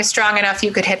marketing is strong enough,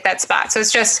 you could hit that spot. So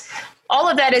it's just all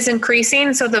of that is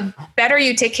increasing. So the better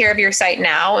you take care of your site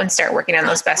now and start working on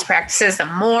those best practices, the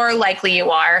more likely you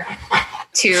are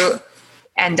to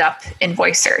end up in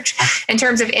voice search. In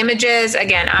terms of images,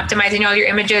 again, optimizing all your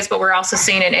images, but we're also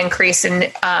seeing an increase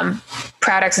in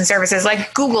products and services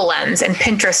like Google Lens and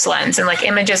Pinterest Lens, and like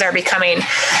images are becoming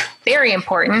very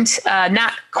important.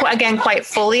 Not quite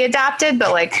fully adopted,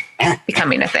 but like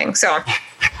becoming a thing. So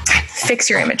fix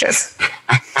your images.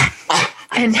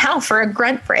 And now for a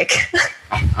grunt break.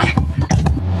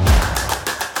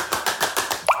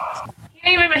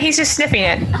 He's just sniffing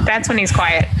it. That's when he's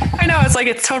quiet. I know. It's like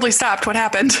it's totally stopped. What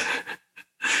happened?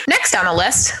 Next on the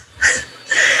list,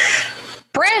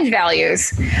 brand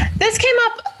values. This came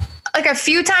up like a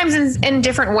few times in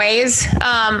different ways.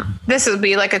 This would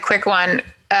be like a quick one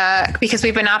because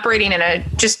we've been operating in a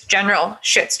just general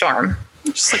shitstorm.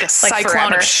 Just like a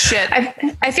cyclone of shit.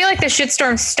 I feel like the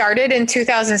shitstorm started in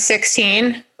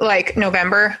 2016, like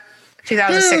November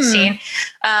 2016.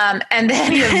 And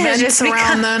then the events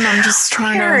around then, I'm just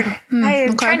trying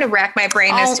I'm trying to rack my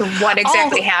brain as to what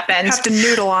exactly happened. Have to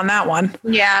noodle on that one.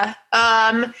 Yeah.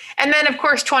 And then of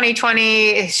course 2020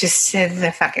 is just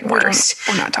the fucking worst.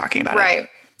 We're not talking about it. Right.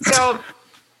 So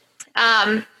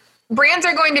brands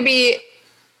are going to be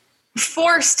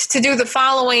forced to do the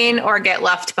following or get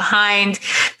left behind.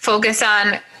 Focus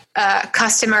on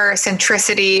customer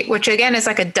centricity, which again is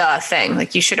like a duh thing.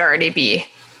 Like you should already be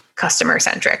customer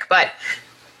centric, but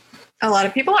a lot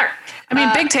of people aren't. I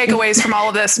mean, big takeaways from all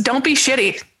of this. Don't be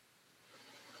shitty.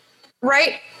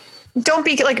 Right? Don't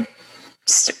be like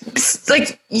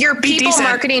you're people decent.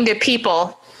 Marketing to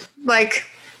people. Like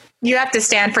you have to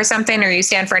stand for something or you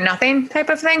stand for nothing type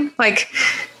of thing. Like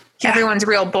everyone's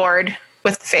real bored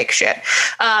with fake shit.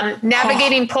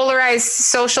 Navigating polarized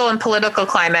social and political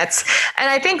climates. And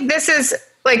I think this is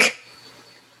like,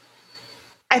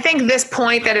 I think this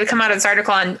point that had come out of this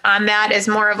article on that is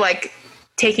more of like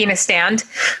taking a stand.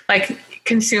 Like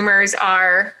consumers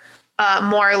are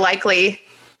more likely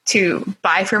to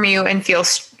buy from you and feel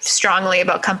strongly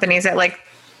about companies that like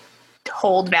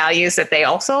hold values that they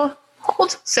also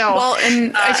hold. So, well,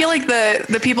 and I feel like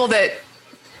the people that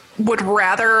would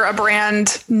rather a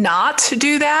brand not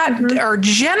do that are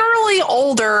generally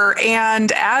older.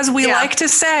 And as we like to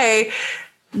say,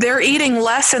 they're eating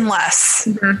less and less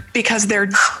because they're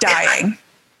dying.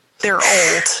 They're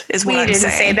old is what I'm saying. We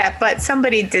didn't say that, but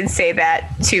somebody did say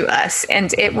that to us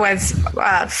and it was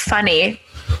funny.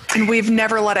 And we've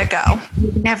never let it go.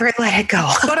 Never let it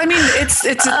go. But I mean, it's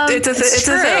a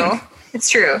thing. It's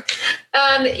true.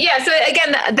 So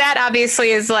again, that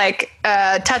obviously is like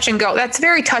touch and go. That's a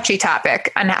very touchy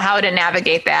topic on how to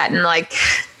navigate that and like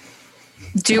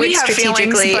do it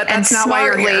strategically and smartly. Not why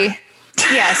you're here.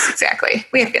 Yes, exactly.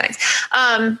 We have feelings.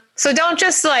 So don't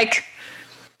just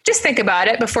think about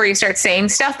it before you start saying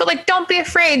stuff, but like, don't be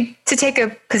afraid to take a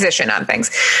position on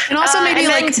things. And also maybe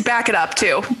back it up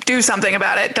too. Do something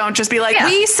about it. Don't just be like,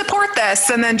 we support this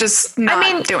and then just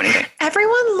not do anything.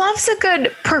 Everyone loves a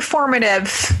good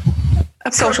performative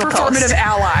social performative post.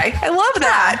 Ally. I love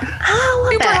that. I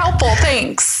love Super that. helpful.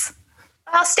 Thanks.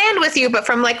 I'll stand with you, but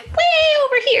from like way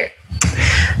over here.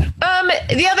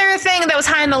 The other thing that was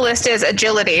high on the list is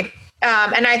agility.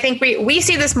 And I think we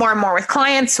see this more and more with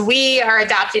clients. We are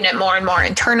adopting it more and more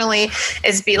internally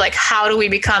is be like, how do we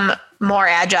become more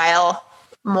agile,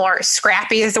 more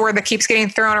scrappy is the word that keeps getting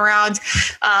thrown around.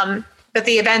 But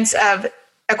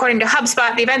according to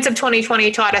HubSpot, the events of 2020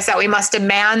 taught us that we must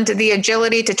demand the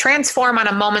agility to transform on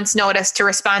a moment's notice to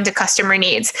respond to customer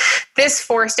needs. This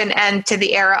forced an end to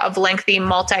the era of lengthy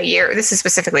multi-year, this is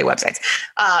specifically websites,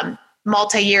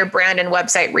 multi-year brand and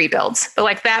website rebuilds. But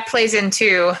like that plays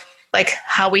into like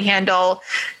how we handle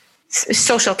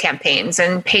social campaigns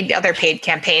and other paid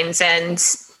campaigns and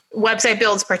website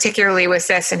builds, particularly with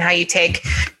this, and how you take,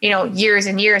 years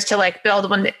and years to like build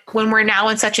when we're now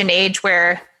in such an age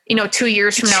where, 2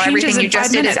 years from now, everything you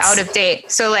just did is out of date.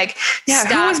 So like,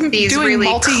 stop these really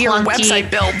multi-year clunky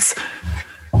website builds.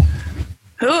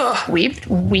 Ugh.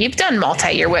 We've done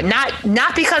multi-year,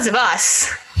 not because of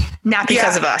us. Not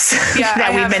because of us. Yeah,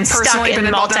 that we've been stuck in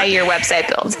multi-year website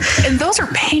builds. And those are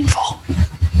painful.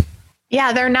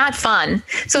 Yeah, they're not fun.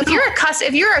 So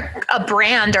if you're a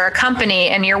brand or a company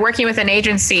and you're working with an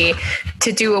agency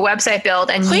to do a website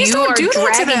build and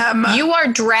you are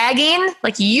dragging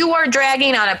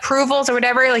on approvals or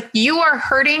whatever, like you are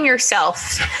hurting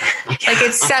yourself. Like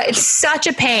it's such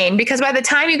a pain because by the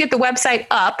time you get the website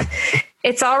up,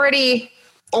 it's already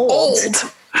old.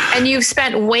 And you've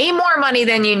spent way more money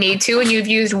than you need to, and you've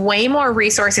used way more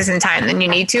resources and time than you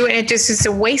need to. And it just is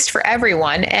a waste for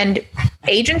everyone. And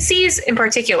agencies in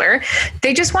particular,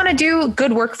 they just want to do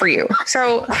good work for you.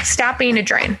 So stop being a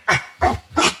drain.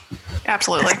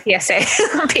 Absolutely. PSA.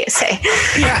 PSA.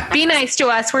 Yeah. Be nice to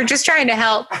us. We're just trying to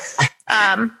help.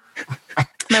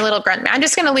 My little grunt. I'm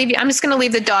just going to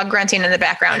leave the dog grunting in the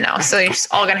background now. So you're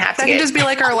just all going to have to That can just be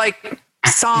like our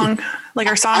song, like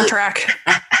our song track.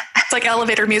 It's like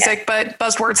elevator music, but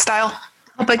buzzword style.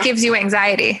 But gives you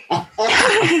anxiety.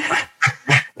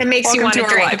 It makes you want to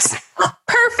drink. Lives.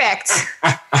 Perfect.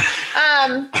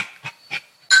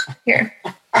 Here.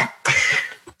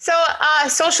 So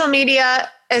social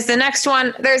media is the next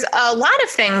one. There's a lot of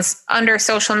things under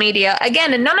social media.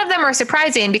 Again, and none of them are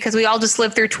surprising because we all just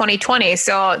lived through 2020.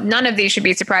 So none of these should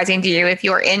be surprising to you if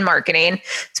you're in marketing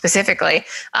specifically.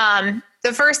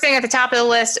 The first thing at the top of the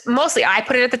list, mostly I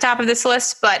put it at the top of this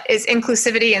list, but is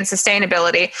inclusivity and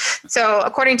sustainability. So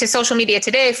according to Social Media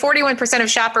Today, 41% of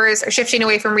shoppers are shifting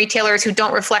away from retailers who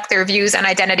don't reflect their views on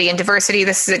identity and diversity.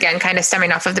 This is, again, kind of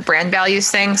stemming off of the brand values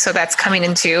thing. So that's coming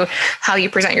into how you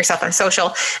present yourself on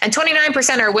social. And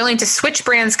 29% are willing to switch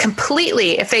brands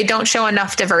completely if they don't show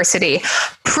enough diversity.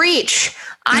 Preach.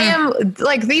 I am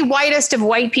like the whitest of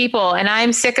white people, and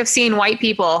I'm sick of seeing white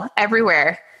people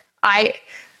everywhere.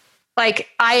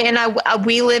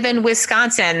 We live in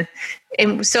Wisconsin,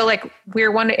 and so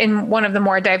we're in one of the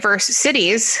more diverse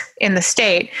cities in the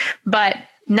state, but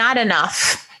not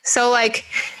enough. So I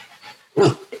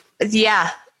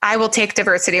will take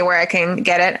diversity where I can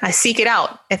get it. I seek it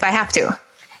out if I have to.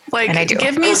 And I do.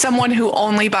 Give me someone who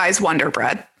only buys Wonder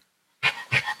Bread.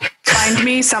 Find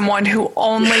me someone who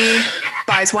only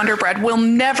buys Wonder Bread. Will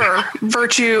never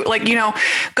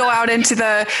go out into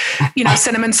the,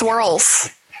 cinnamon swirls.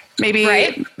 Maybe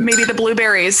the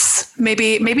blueberries,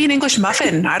 maybe an English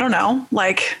muffin. I don't know,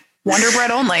 Wonder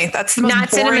Bread only. That's the most not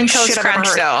boring Cinnamon Toast shit I've Crunch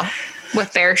ever heard. though,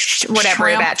 with their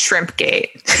that shrimp gate.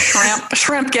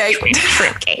 Shrimp gate.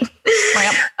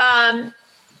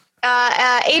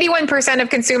 81% of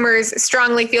consumers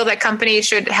strongly feel that companies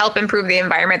should help improve the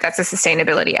environment. That's a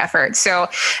sustainability effort. So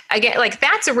again,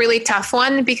 that's a really tough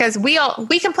one because we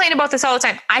complain about this all the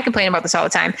time. I complain about this all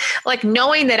the time.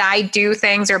 Knowing that I do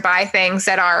things or buy things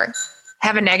that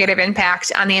have a negative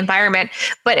impact on the environment,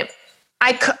 but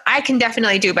I can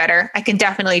definitely do better.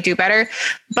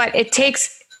 But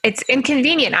it's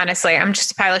inconvenient, honestly. I'm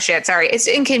just a pile of shit. Sorry. It's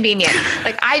inconvenient.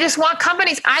 I just want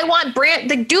companies. I want brand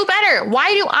to do better.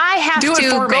 Why do I have to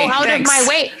go out of my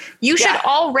way? You should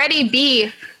already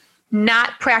be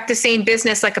not practicing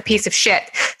business like a piece of shit.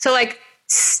 So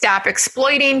stop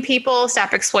exploiting people,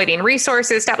 stop exploiting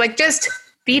resources, just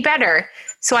be better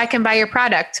so I can buy your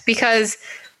product because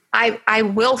I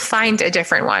will find a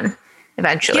different one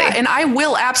eventually. Yeah. And I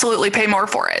will absolutely pay more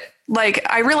for it.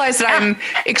 I realize that I'm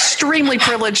extremely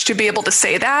privileged to be able to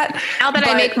say that. Now that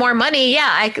I make more money,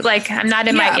 I'm not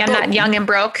I'm not young and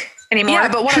broke anymore. Yeah,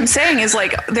 but what I'm saying is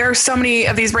there are so many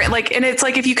of these brands, and it's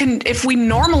if we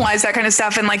normalize that kind of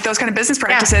stuff and those kind of business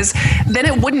practices, then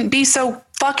it wouldn't be so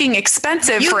fucking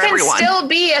expensive for everyone. You can still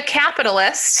be a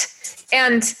capitalist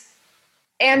and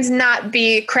not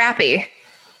be crappy.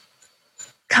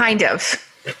 Kind of.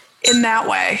 In that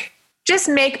way. Just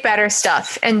make better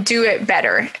stuff and do it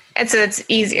better. And so it's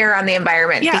easier on the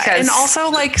environment. Yeah, because, and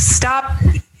also stop.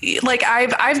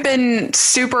 I've been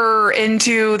super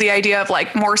into the idea of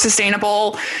more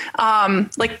sustainable,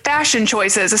 fashion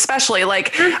choices, especially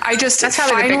I just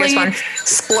finally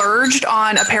splurged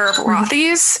on a pair of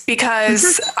Rothy's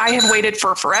because I have waited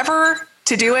for forever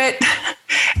to do it.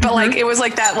 But it was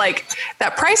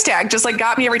that price tag just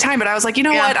got me every time. But I was you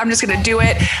know what? I'm just going to do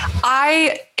it.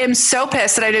 I am so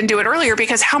pissed that I didn't do it earlier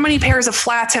because how many pairs of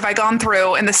flats have I gone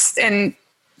through in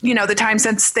the time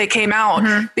since they came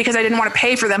out because I didn't want to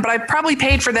pay for them, but I probably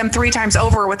paid for them 3 times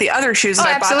over with the other shoes that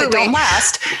I bought that don't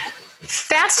last.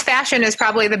 Fast fashion is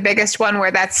probably the biggest one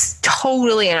where that's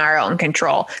totally in our own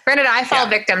control. Granted, I fall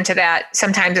victim to that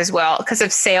sometimes as well because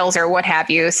of sales or what have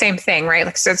you. Same thing,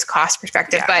 right? So it's cost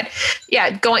perspective, but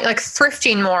going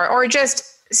thrifting more or just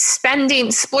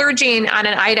splurging on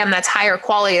an item that's higher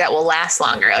quality that will last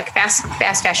longer.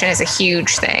 Fast fashion is a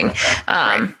huge thing,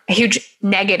 a huge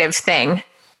negative thing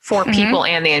for people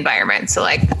and the environment. So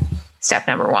step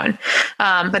number 1.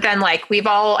 But then I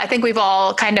think we've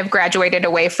all kind of graduated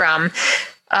away from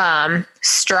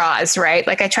straws, right?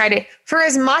 I try to, for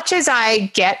as much as I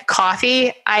get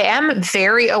coffee, I am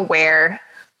very aware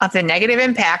of the negative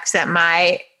impacts that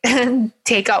my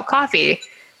takeout coffee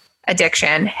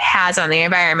addiction has on the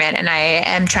environment. And I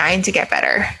am trying to get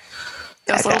better.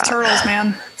 Those little turtles,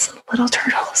 man. Little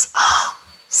turtles. Oh,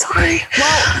 sorry.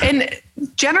 Well, and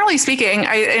generally speaking,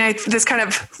 this kind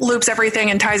of loops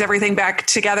everything and ties everything back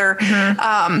together.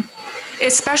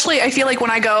 Especially, I feel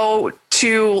when I go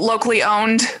to locally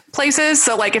owned places.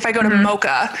 So like if I go to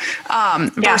Mocha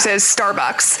versus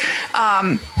Starbucks,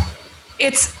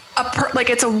 it's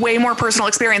it's a way more personal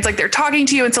experience. Like they're talking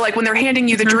to you. And so like when they're handing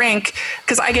you the drink,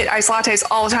 cause I get iced lattes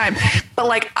all the time, but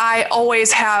like I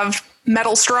always have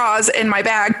metal straws in my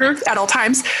bag at all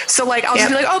times. So like, I'll just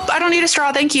be like, oh, I don't need a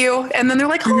straw. Thank you. And then they're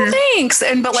like, oh, thanks.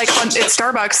 And, but like at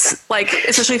Starbucks, like,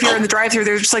 especially if you're in the drive-thru,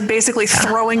 they're just like basically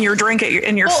throwing your drink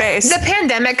in your face. The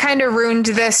pandemic kind of ruined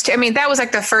this. I mean, that was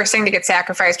like the first thing to get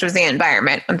sacrificed was the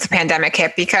environment once the pandemic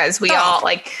hit, because we all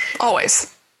like,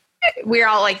 we're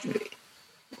all like,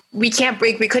 we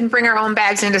couldn't bring our own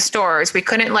bags into stores. We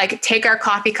couldn't like take our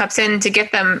coffee cups in to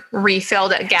get them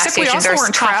refilled at gas stations. We also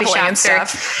weren't traveling and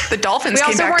stuff. The Dolphins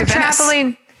came back to Venice.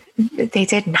 Traveling. They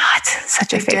did not.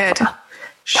 Such a fake. No,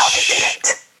 they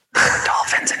didn't.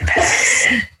 Dolphins in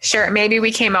Venice. Sure, maybe we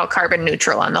came out carbon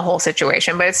neutral on the whole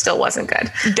situation, but it still wasn't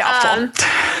good. Doubtful.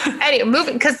 Anyway,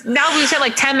 moving, because now we've spent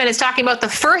like 10 minutes talking about the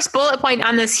first bullet point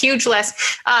on this huge list.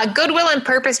 Goodwill and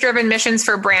purpose-driven missions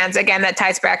for brands. Again, that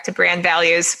ties back to brand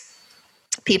values.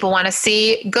 People want to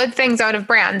see good things out of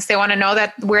brands. They want to know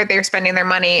that where they're spending their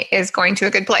money is going to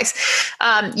a good place.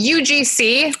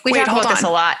 UGC, we talk about this a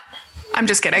lot. I'm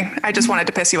just kidding. I just wanted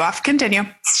to piss you off. Continue.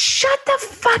 Shut the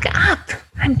fuck up.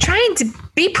 I'm trying to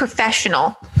be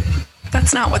professional.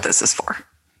 That's not what this is for.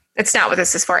 It's not what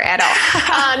this is for at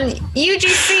all.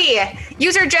 UGC,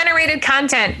 user-generated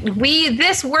content.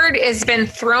 This word has been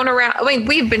thrown around. I mean,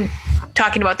 we've been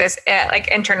talking about this like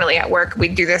internally at work. We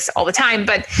do this all the time,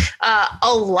 but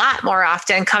a lot more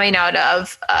often coming out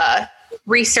of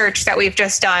research that we've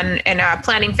just done in a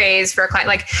planning phase for a client.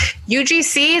 Like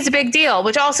UGC is a big deal,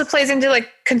 which also plays into like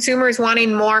consumers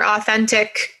wanting more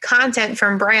authentic content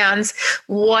from brands.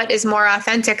 What is more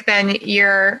authentic than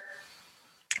your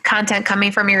content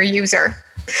coming from your user?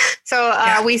 So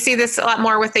we see this a lot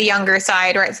more with the younger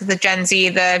side, right? So the Gen Z,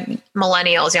 the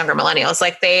millennials, younger millennials,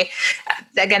 like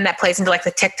again, that plays into like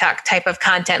the TikTok type of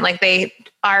content. Like they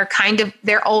are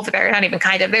they're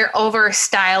over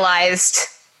stylized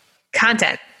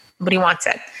content. Nobody wants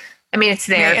it. I mean, it's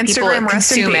there. Yeah, Instagram, people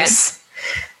consume it.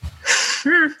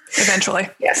 Eventually.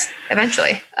 Yes,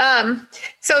 eventually.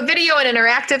 So video and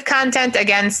interactive content,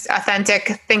 against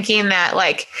authentic, thinking that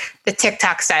like the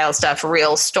TikTok style stuff,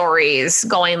 real stories,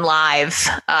 going live,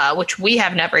 which we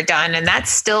have never done. And that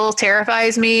still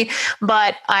terrifies me,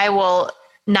 but I will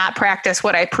not practice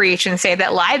what I preach and say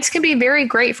that lives can be very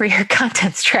great for your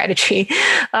content strategy.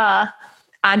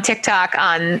 On TikTok,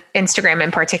 on Instagram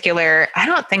in particular, I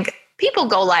don't think people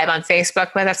go live on Facebook,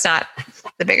 but that's not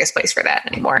the biggest place for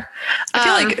that anymore. I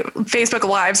feel like Facebook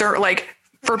Lives are like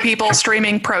for people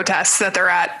streaming protests that they're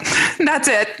at. That's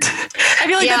it. I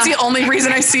feel like that's the only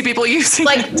reason I see people using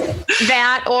like it.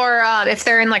 That, or if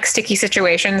they're in like sticky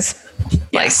situations.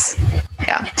 Yes.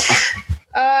 Yeah.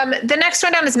 The next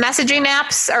one down is messaging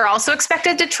apps are also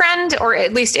expected to trend, or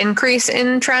at least increase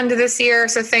in trend this year.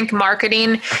 So think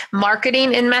marketing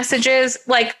in messages,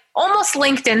 like almost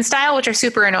LinkedIn style, which are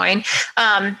super annoying.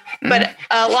 But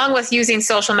along with using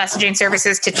social messaging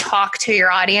services to talk to your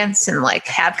audience and like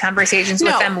have conversations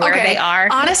with them where they are.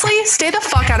 Honestly, stay the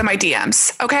fuck out of my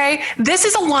DMs. Okay. This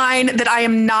is a line that I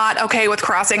am not okay with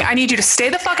crossing. I need you to stay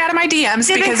the fuck out of my DMs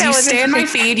because you stay in my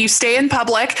feed, you stay in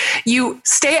public, you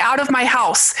stay out of my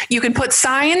house. You can put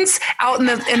signs out in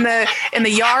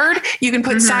the yard. You can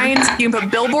put signs, you can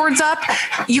put billboards up.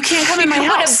 You can't come in my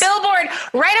house. Put a billboard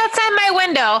right outside my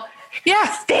window. Yeah.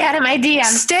 Stay out of my DMs.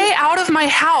 Stay out of my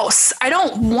house. I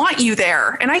don't want you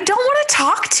there. And I don't want to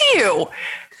talk to you.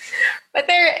 But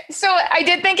so I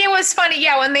did think it was funny.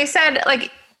 Yeah. When they said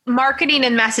like marketing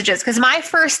and messages, because my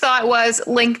first thought was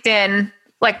LinkedIn,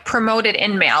 like promoted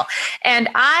in mail. And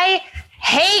I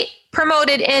hate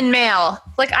promoted in mail.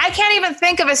 Like I can't even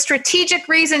think of a strategic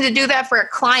reason to do that for a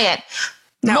client.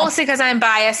 No. Mostly because I'm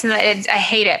biased and I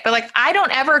hate it. But like, I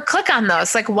don't ever click on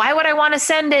those. Like, why would I want to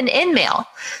send an in-mail?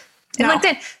 No.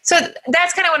 LinkedIn. So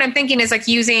that's kind of what I'm thinking is like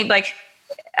using like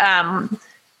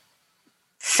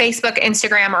Facebook,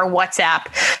 Instagram, or WhatsApp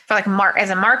for like as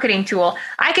a marketing tool.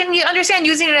 I can understand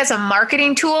using it as a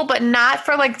marketing tool, but not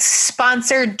for like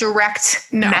sponsored direct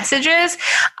messages.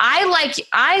 I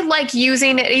like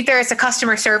using it either as a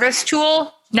customer service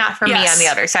tool, not for me on the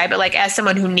other side, but like as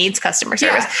someone who needs customer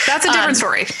service. Yeah, that's a different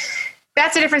story.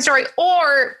 That's a different story.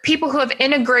 Or people who have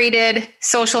integrated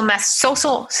social.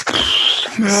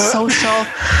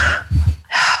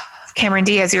 Cameron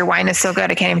Diaz, your wine is so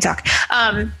good. I can't even talk.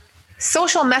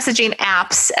 Social messaging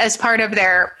apps as part of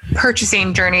their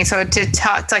purchasing journey. So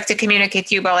to communicate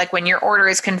to you about like when your order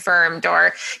is confirmed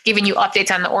or giving you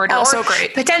updates on the order. Also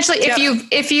great. Potentially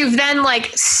if you've then like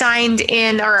signed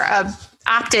in or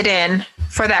opted in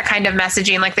for that kind of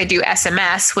messaging, like they do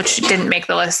SMS, which didn't make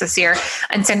the list this year,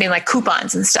 and sending like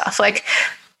coupons and stuff. Like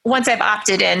once I've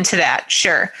opted into that,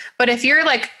 sure. But if you're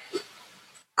like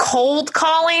cold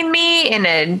calling me in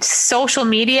a social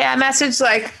media message,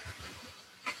 like,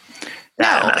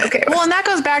 no. Okay. Well, and that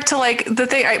goes back to like the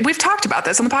thing we've talked about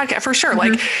this on the podcast for sure.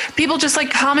 Mm-hmm. Like people just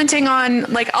like commenting on,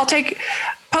 like,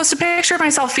 post a picture of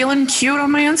myself feeling cute on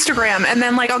my Instagram. And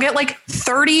then like, I'll get like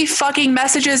 30 fucking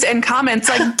messages and comments,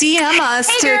 like DM us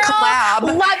hey to girl,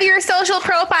 collab. Love your social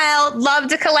profile. Love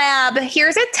to collab.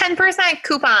 Here's a 10%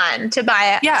 coupon to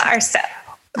buy our stuff.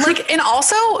 Like, and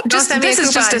also just, this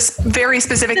is just a very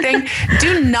specific thing.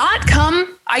 Do not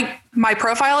come. My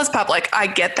profile is public. I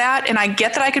get that. And I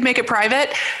get that I could make it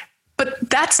private, but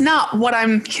that's not what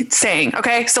I'm saying.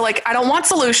 Okay. So like, I don't want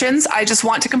solutions. I just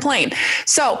want to complain.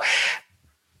 So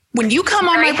when you come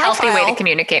on my profile, healthy way to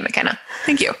communicate, McKenna.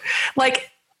 Thank you.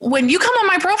 Like when you come on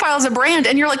my profile as a brand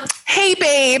and you're like, hey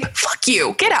babe, fuck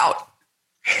you, get out.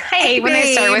 Hey when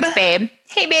they start with babe.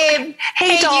 Hey babe.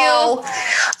 Hey doll.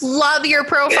 You. Love your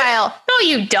profile. No,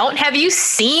 you don't. Have you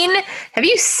seen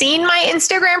my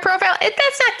Instagram profile?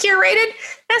 That's not curated.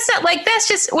 That's not like, that's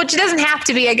just, which doesn't have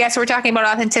to be, I guess we're talking about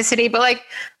authenticity, but like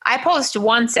I post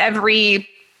once every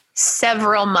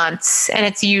several months and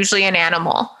it's usually an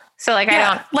animal. So like,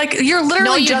 I don't like, you're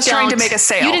literally just trying to make a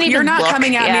sale. You're not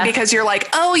coming at me because you're like,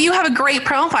 oh, you have a great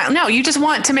profile. No, you just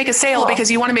want to make a sale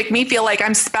because you want to make me feel like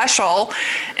I'm special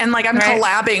and like I'm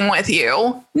collabing with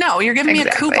you. No, you're giving me a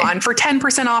coupon for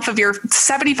 10% off of your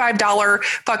 $75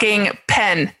 fucking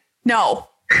pen. No.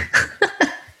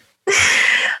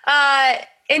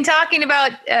 In talking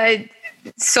about,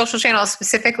 social channels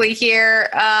specifically here,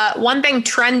 one thing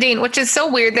trending, which is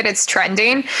so weird that it's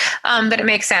trending, but it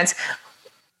makes sense.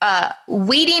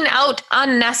 Weeding out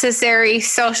unnecessary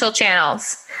social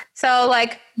channels. So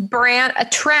like a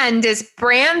trend is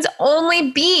brands only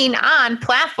being on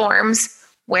platforms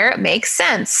where it makes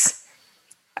sense.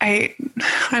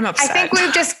 I'm upset. I think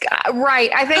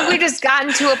we've just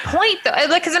gotten to a point though,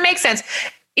 like, cause it makes sense.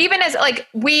 Even as like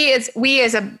we as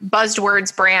a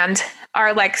Buzzwords brand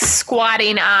are like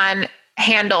squatting on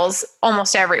handles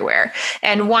almost everywhere.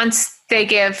 And once they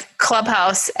give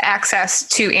Clubhouse access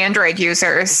to Android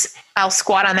users, I'll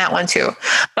squat on that one too.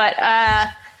 But,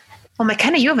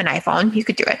 McKenna, you have an iPhone. You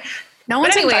could do it. No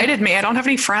one's invited me. I don't have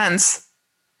any friends.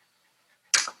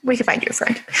 We could find you a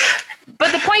friend.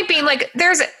 But the point being, like,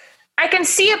 I can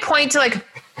see a point to like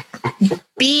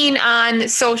being on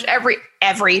social,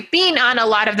 being on a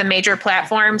lot of the major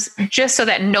platforms just so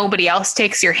that nobody else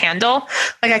takes your handle.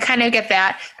 Like, I kind of get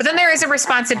that. But then there is a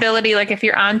responsibility, like if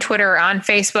you're on Twitter or on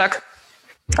Facebook,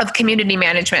 of community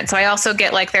management. So I also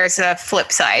get like there's a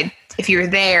flip side. If you're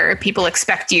there, people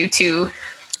expect you to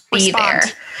be there.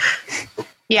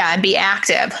 Yeah, and be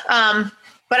active.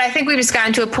 But I think we've just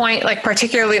gotten to a point, like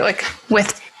particularly like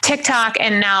with TikTok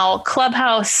and now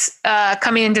Clubhouse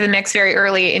coming into the mix very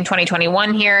early in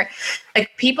 2021 here.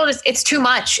 Like people it's too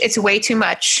much. It's way too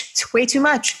much. It's way too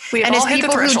much. And as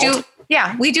people who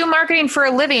we do marketing for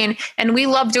a living and we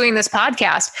love doing this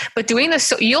podcast, but doing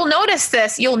this, you'll notice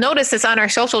this on our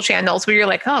social channels where you're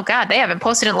like, oh God, they haven't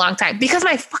posted in a long time because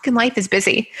my fucking life is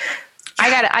busy.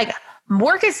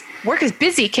 Work is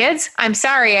busy, kids. I'm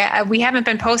sorry. We haven't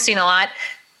been posting a lot.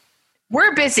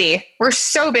 We're busy. We're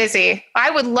so busy.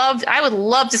 I would love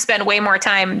to spend way more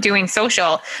time doing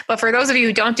social, but for those of you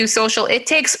who don't do social, it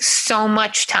takes so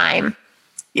much time.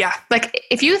 Yeah. Like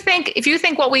if you think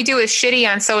what we do is shitty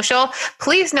on social,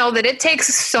 please know that it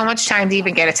takes so much time to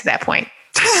even get it to that point.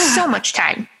 So much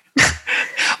time.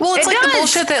 Well, it's like the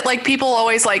bullshit that like people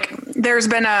always like, there's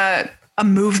been a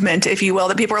movement, if you will,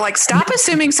 that people are like, stop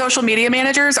assuming social media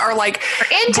managers are like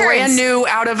brand new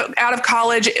out of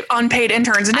college, unpaid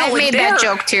interns. No, I've made that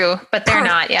joke too, but they're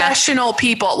not. Yeah. Professional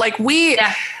people. Like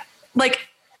like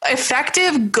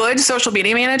effective, good social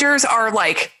media managers are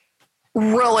like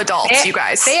real adults, you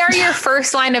guys. They are your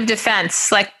first line of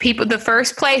defense. Like the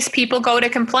first place people go to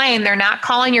complain, they're not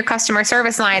calling your customer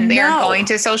service line. They are going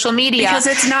to social media because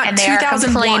it's not and they are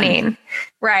complaining.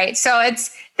 Right. So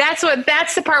that's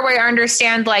the part where I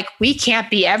understand, like, we can't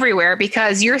be everywhere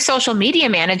because your social media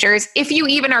managers, if you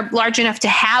even are large enough to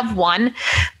have one,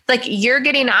 like you're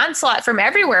getting onslaught from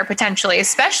everywhere potentially,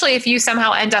 especially if you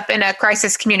somehow end up in a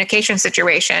crisis communication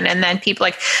situation. And then people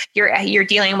like you're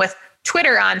dealing with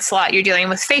Twitter onslaught, you're dealing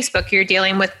with Facebook, you're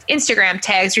dealing with Instagram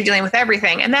tags, you're dealing with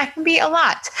everything. And that can be a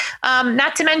lot.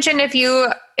 Not to mention if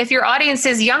your audience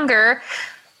is younger,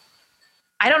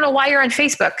 I don't know why you're on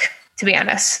Facebook, to be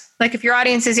honest. Like if your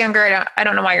audience is younger, I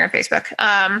don't know why you're on Facebook.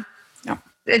 No.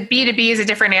 B2B is a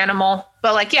different animal,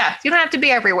 but like, yeah, you don't have to be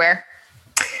everywhere.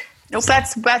 Nope.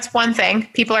 So that's one thing.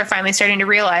 People are finally starting to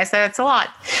realize that it's a lot.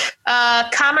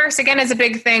 Commerce, again, is a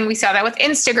big thing. We saw that with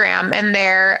Instagram and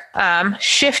their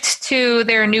shift to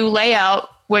their new layout,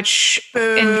 which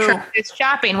encourages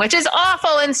shopping, which is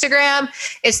awful, Instagram.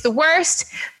 It's the worst.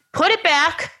 Put it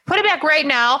back right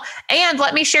now, and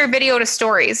let me share video to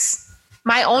stories.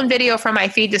 My own video from my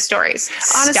feed to stories.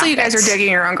 Honestly, you guys are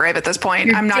digging your own grave at this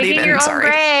point. I'm not even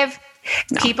sorry. Grave.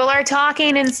 No. People are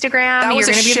talking Instagram. You're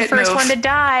going to be the first one to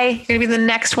die. You're going to be the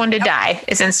next one to die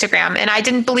is Instagram. And I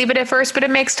didn't believe it at first, but it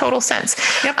makes total sense.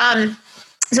 Yep.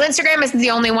 So Instagram isn't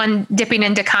the only one dipping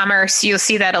into commerce. You'll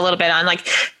see that a little bit on like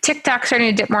TikTok starting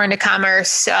to dip more into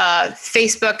commerce,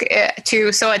 Facebook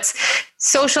too. So it's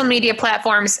social media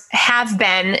platforms have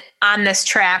been on this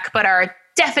track, but are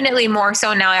definitely more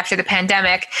so now after the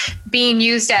pandemic, being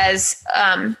used as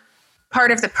part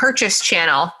of the purchase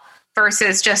channel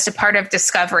versus just a part of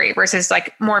discovery versus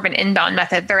like more of an inbound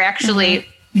method. They're actually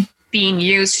being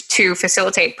used to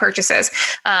facilitate purchases.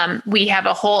 We have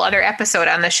a whole other episode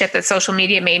on the shit that social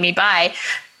media made me buy.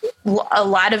 A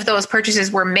lot of those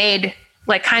purchases were made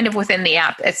like kind of within the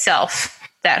app itself,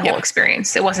 that whole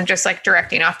experience. It wasn't just like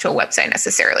directing off to a website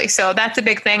necessarily. So that's a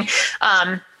big thing.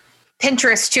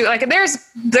 Pinterest too, like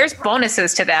there's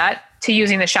bonuses to that, to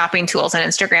using the shopping tools on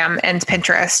Instagram and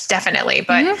Pinterest, definitely.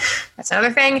 But that's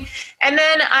another thing. And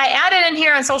then I added in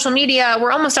here on social media,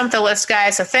 we're almost done with the list,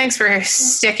 guys. So thanks for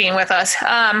sticking with us.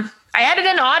 I added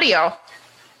in audio.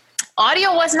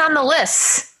 Audio wasn't on the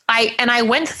list. I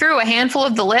went through a handful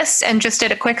of the lists and just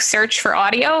did a quick search for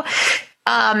audio.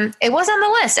 It was on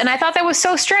the list. And I thought that was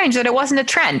so strange that it wasn't a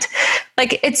trend.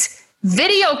 Like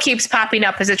video keeps popping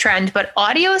up as a trend, but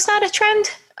audio is not a trend.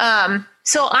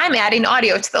 So I'm adding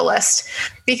audio to the list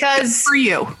because for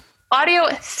you, audio.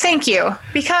 Thank you.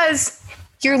 Because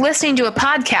you're listening to a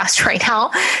podcast right now,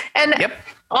 and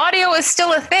audio is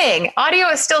still a thing. Audio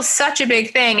is still such a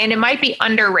big thing, and it might be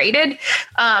underrated.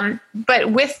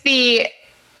 But with the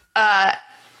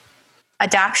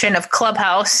adoption of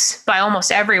Clubhouse by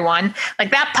almost everyone,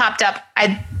 like that popped up.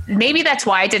 Maybe that's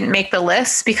why I didn't make the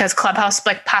list, because Clubhouse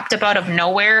like popped up out of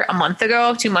nowhere a month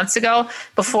ago, 2 months ago,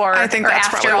 before I think that's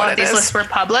after all of these lists were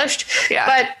published. Yeah.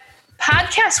 But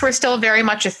podcasts were still very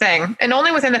much a thing. And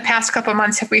only within the past couple of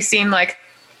months have we seen like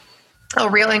a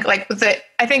real, like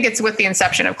I think it's with the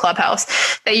inception of Clubhouse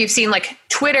that you've seen like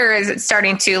Twitter is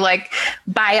starting to like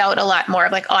buy out a lot more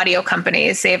of like audio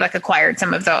companies. They've like acquired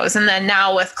some of those. And then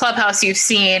now with Clubhouse, you've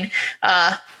seen,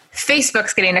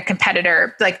 Facebook's getting a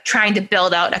competitor, like trying to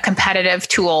build out a competitive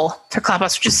tool for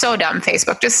Clubhouse, which is so dumb.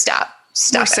 Facebook, just stop.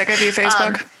 We're sick of you,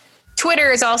 Facebook.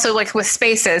 Twitter is also like with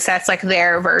Spaces. That's like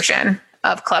their version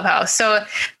of Clubhouse. So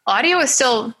audio is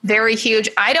still very huge.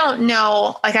 I don't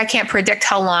know, like I can't predict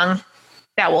how long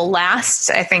that will last.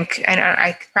 I think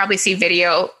I could probably see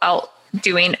video out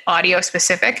doing audio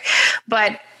specific,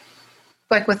 but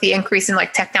like with the increase in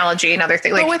like technology and other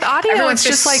things. Like with audio, it's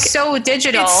just like so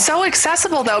digital. It's so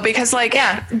accessible though, because like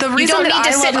the reason you don't that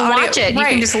need to sit and watch it. You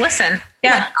can just listen.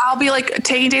 Yeah. Like, I'll be like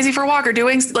taking Daisy for a walk or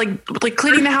doing like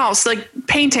cleaning the house, like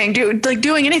painting,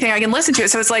 doing anything. I can listen to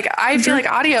it. So it's like, I feel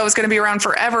like audio is going to be around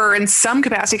forever in some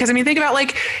capacity. Cause I mean, think about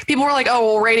like people were like,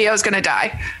 oh, well, radio is going to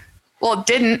die. Well, it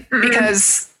didn't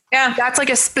because that's like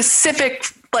a specific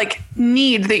like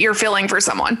need that you're filling for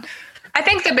someone. I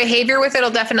think the behavior with it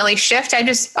will definitely shift. I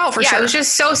was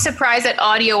just so surprised that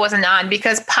audio wasn't on,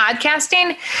 because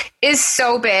podcasting is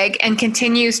so big and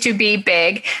continues to be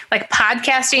big. Like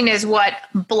podcasting is what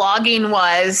blogging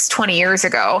was 20 years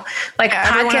ago. Like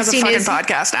podcasting is a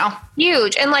podcast now.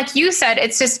 Huge. And like you said,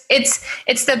 it's just,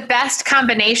 it's the best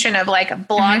combination of like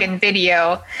blog and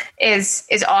video is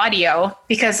audio,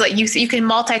 because like you can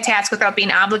multitask without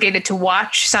being obligated to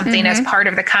watch something as part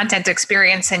of the content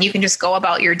experience. And you can just go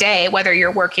about your day, whether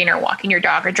you're working or walking your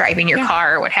dog or driving your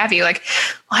car or what have you. Like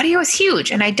audio is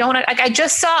huge. And I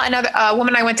just saw another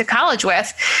woman I went to college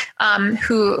with,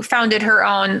 who founded her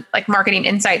own like marketing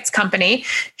insights company.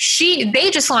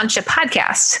 They just launched a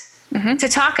podcast to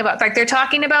talk about, like they're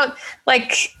talking about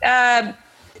like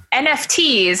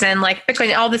NFTs and like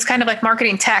Bitcoin, all this kind of like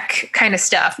marketing tech kind of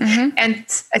stuff. And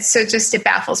so it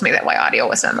baffles me that why audio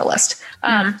wasn't on the list.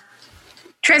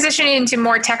 Transitioning into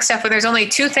more tech stuff, where there's only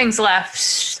three things left.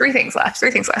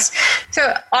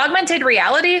 So augmented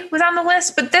reality was on the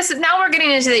list, but now we're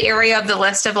getting into the area of the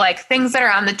list of like things that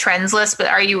are on the trends list, but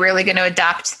are you really going to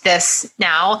adopt this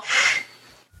now?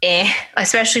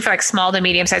 Especially for like small to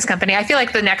medium sized company. I feel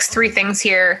like the next three things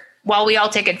here, while we all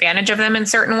take advantage of them in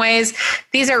certain ways,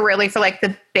 these are really for like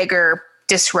the bigger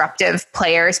disruptive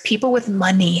players, people with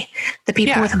money, the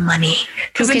people with money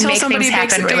who can make things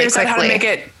happen really figures out how to quickly. make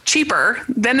it cheaper,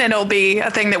 then it'll be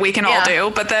a thing that we can all do.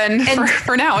 But then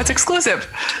for now, it's exclusive.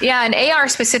 Yeah, and AR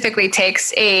specifically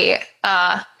takes a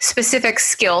specific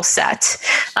skill set.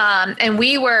 And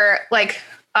we were like,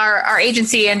 our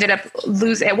agency ended up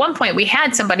losing. At one point, we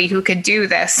had somebody who could do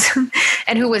this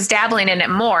and who was dabbling in it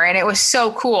more. And it was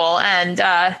so cool. And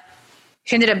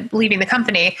she ended up leaving the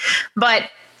company. But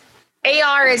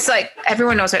AR is like,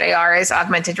 everyone knows what AR is,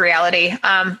 augmented reality.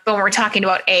 But when we're talking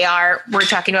about AR, we're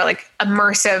talking about like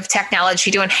immersive technology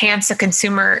to enhance the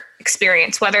consumer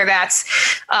experience, whether that's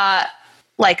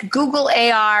like Google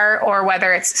AR or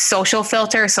whether it's social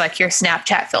filters, so like your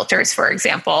Snapchat filters, for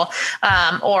example,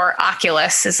 or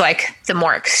Oculus is like the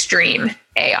more extreme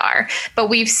AR. But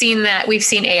we've seen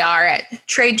AR at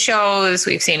trade shows,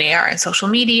 we've seen AR in social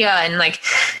media, and like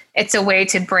it's a way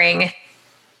to bring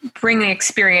the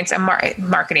experience, a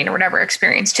marketing or whatever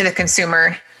experience to the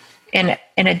consumer in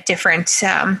a different,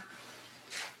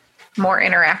 more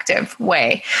interactive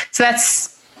way. So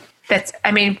that's,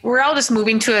 I mean, we're all just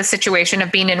moving to a situation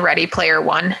of being in Ready Player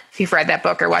One. If you've read that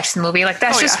book or watched the movie, like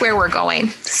that's just where we're going.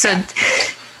 So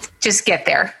just get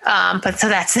there. But so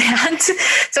that's that.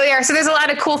 So there's a lot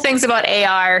of cool things about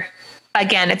AR.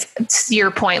 Again, it's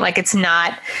your point. Like it's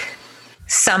not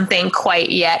something quite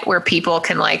yet where people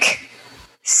can like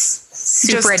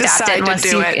super adapt it unless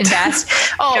you invest.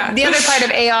 The other part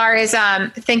of AR is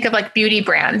think of like beauty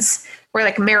brands. Where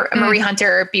like Marie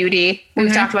Hunter Beauty,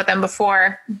 we've talked about them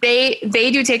before. They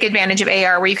do take advantage of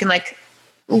AR where you can like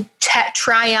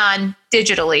try on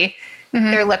digitally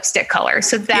their lipstick color.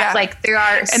 So that like there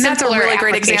are, and that's a really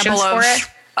great example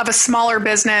of a smaller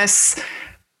business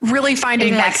really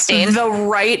finding like the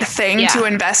right thing to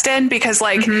invest in, because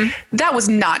like that was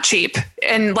not cheap.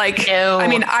 And like, I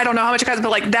mean, I don't know how much it costs, but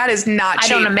like that is not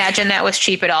cheap. I don't imagine that was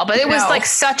cheap at all, but it was like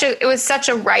it was such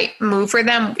a right move for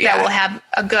them that will have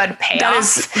a good payoff. That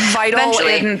is vital.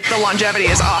 Eventually. And the longevity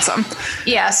is awesome.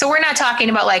 Yeah. So we're not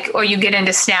talking about like, or you get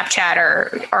into Snapchat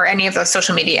or any of those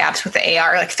social media apps with the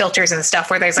AR, like filters and stuff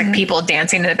where there's like people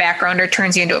dancing in the background or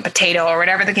turns you into a potato or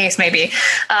whatever the case may be.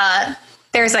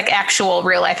 There's like actual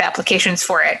real life applications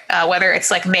for it, whether it's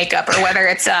like makeup or whether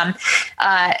it's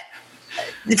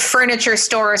furniture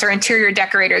stores or interior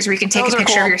decorators where you can take a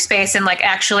picture of your space and like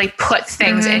actually put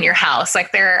things in your house.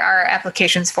 Like there are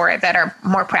applications for it that are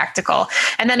more practical.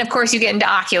 And then of course you get into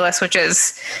Oculus, which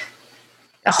is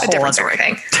a whole other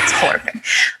thing. It's a whole other thing.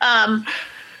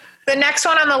 The next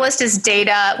one on the list is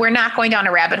data. We're not going down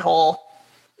a rabbit hole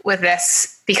with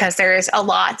this because there's a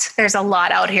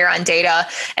lot out here on data,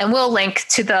 and we'll link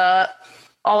to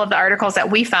all of the articles that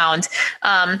we found.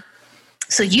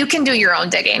 So you can do your own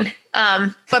digging.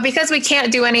 But because we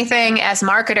can't do anything as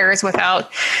marketers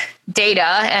without data,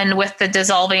 and with the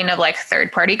dissolving of like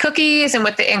third-party cookies and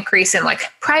with the increase in like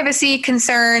privacy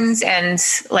concerns and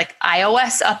like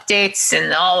iOS updates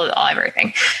and all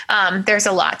everything, there's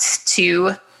a lot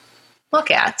to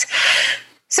look at.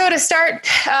 So to start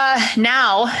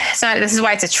now, this is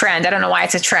why it's a trend. I don't know why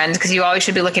it's a trend, because you always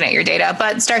should be looking at your data,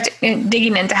 but start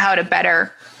digging into how to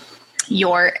better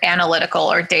your analytical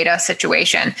or data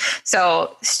situation.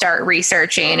 So start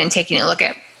researching and taking a look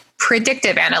at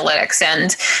predictive analytics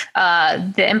and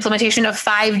the implementation of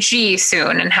 5G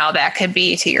soon and how that could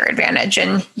be to your advantage,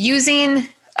 and using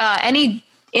any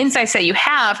insights that you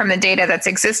have from the data that's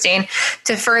existing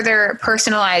to further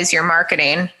personalize your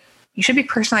marketing. You should be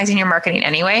personalizing your marketing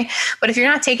anyway, but if you're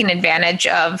not taking advantage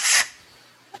of,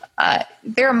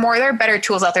 there are better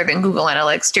tools out there than Google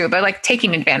Analytics too, but like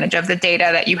taking advantage of the data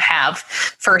that you have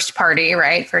first party,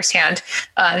 right? Firsthand,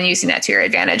 and using that to your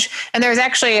advantage. And there's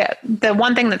actually the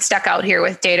one thing that stuck out here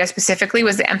with data specifically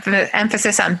was the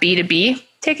emphasis on B2B,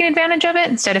 taking advantage of it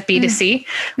instead of B2C.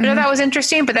 I know that was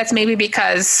interesting, but that's maybe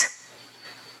because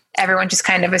everyone just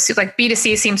kind of assumes like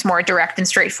B2C seems more direct and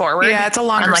straightforward. Yeah, it's a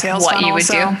longer sales funnel, you would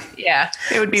do. Yeah,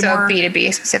 it would be more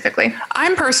B2B specifically.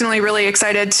 I'm personally really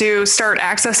excited to start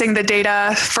accessing the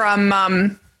data from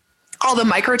all the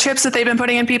microchips that they've been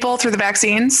putting in people through the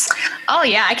vaccines. Oh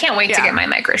yeah, I can't wait to get my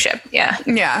microchip. Yeah.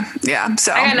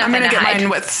 So I'm going to get mine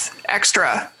with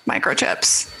extra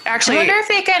microchips. Actually, I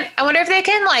wonder if they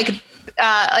can like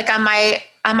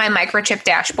on my microchip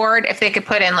dashboard, if they could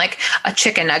put in like a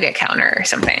chicken nugget counter or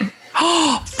something.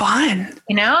 Oh, fun.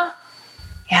 You know?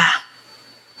 Yeah.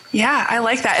 Yeah, I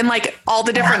like that. And like all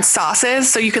the different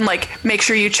sauces. So you can like make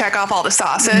sure you check off all the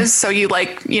sauces. So you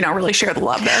like, really share the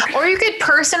love there. Or you could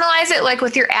personalize it like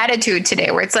with your attitude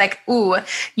today, where it's like, ooh,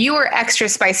 you were extra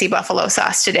spicy buffalo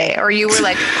sauce today. Or you were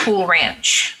like Cool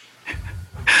Ranch.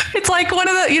 It's like one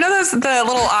of the, the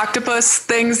little octopus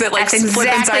things that like That's flip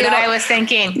exactly inside what out. I was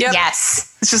thinking. Yep.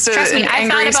 Yes. It's just Trust me, an I angry,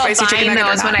 thought about spicy chicken buying nugget or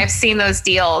those when not. I've seen those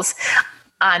deals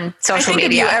on social I think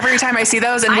media. of you every time I see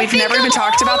those, and I we've think never even of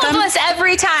talked about all of them. us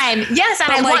every time. Yes, and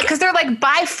But I like- want, because they're like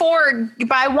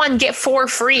buy one get 4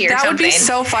 free or That something. would be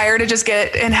so fire to just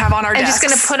get and have on our I'm desks. just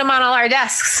gonna put them on all our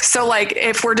desks. So like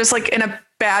if we're just like in a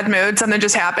bad mood, something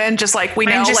just happened, just like we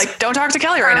know, just like don't talk to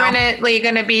Kelly right now. Permanently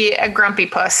gonna be a grumpy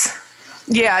puss.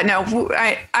 Yeah, no,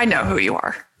 I know who you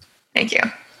are. Thank you.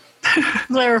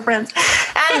 We're friends.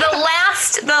 And the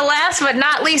last but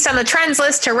not least on the trends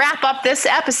list to wrap up this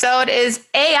episode is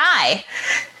AI.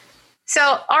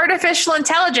 So artificial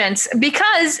intelligence,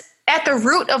 because at the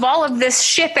root of all of this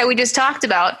shit that we just talked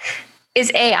about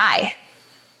is AI.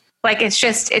 Like it's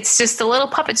just the little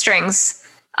puppet strings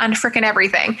on freaking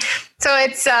everything. So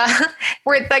it's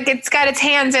where like it's got its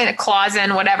hands in, claws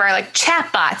in, whatever, like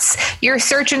chatbots, your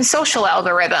search and social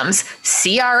algorithms,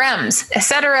 CRMs, et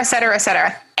cetera, et cetera, et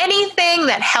cetera. Anything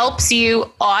that helps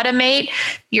you automate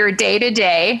your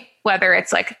day-to-day, whether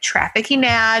it's like trafficking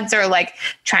ads or like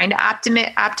trying to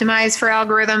optimize for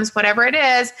algorithms, whatever it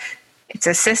is, it's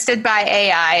assisted by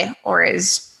AI or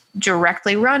is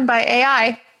directly run by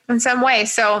AI in some way.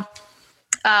 So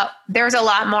there's a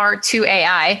lot more to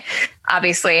AI,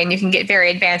 obviously, and you can get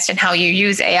very advanced in how you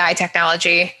use AI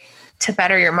technology to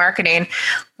better your marketing.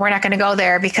 We're not going to go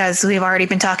there because we've already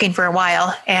been talking for a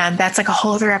while, and that's like a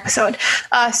whole other episode.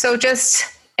 So just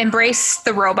embrace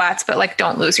the robots, but like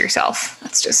don't lose yourself.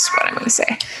 That's just what I'm going to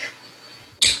say.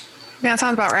 Yeah, that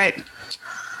sounds about right.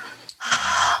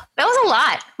 That was a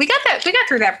lot. We got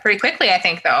through that pretty quickly, I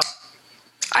think, though.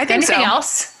 I think Anything so.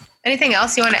 else? Anything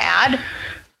else you want to add?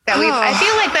 That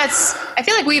I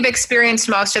feel like we've experienced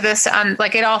most of this on,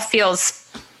 like, it all feels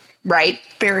right.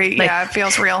 It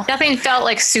feels real. Nothing felt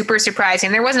like super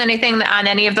surprising. There wasn't anything on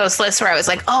any of those lists where I was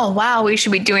like, oh wow, we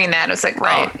should be doing that. It was like,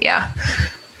 Right. oh yeah.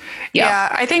 Yeah,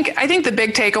 I think the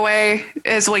big takeaway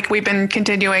is, like we've been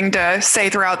continuing to say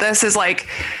throughout this, is like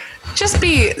just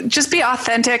be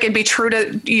authentic and be true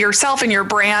to yourself and your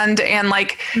brand, and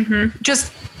like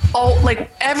just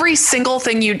like every single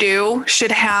thing you do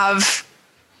should have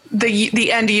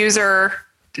the end user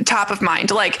top of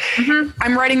mind. Like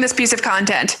I'm writing this piece of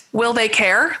content. Will they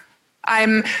care?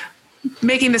 I'm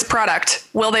making this product.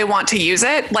 Will they want to use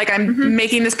it? Like I'm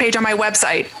making this page on my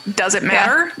website. Does it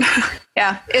matter?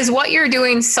 Yeah. Is what you're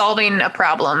doing solving a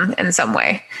problem in some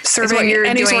way? Serving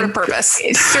any sort of purpose.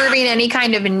 Serving any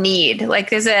kind of need? Like,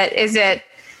 does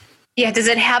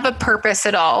it have a purpose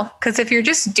at all? Because if you're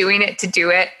just doing it to do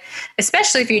it,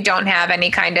 especially if you don't have any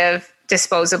kind of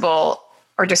disposable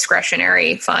or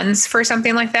discretionary funds for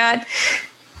something like that,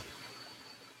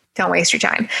 don't waste your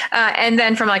time. And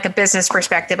then from like a business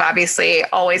perspective, obviously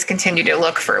always continue to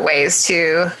look for ways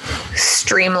to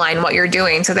streamline what you're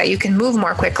doing so that you can move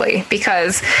more quickly,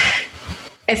 because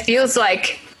it feels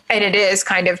like, and it is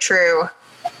kind of true,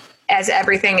 as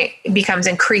everything becomes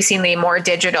increasingly more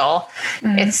digital,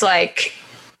 it's like,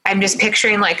 I'm just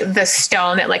picturing like the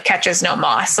stone that like catches no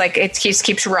moss. Like it just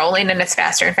keeps rolling and it's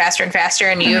faster and faster and faster.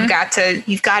 And you've got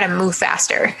to move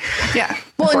faster. Yeah.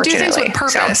 Well, and do things with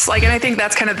Unfortunately. purpose. So- Like, and I think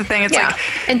that's kind of the thing. It's like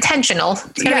intentional.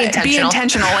 It's gotta be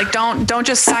intentional. Like don't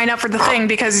just sign up for the thing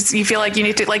because you feel like you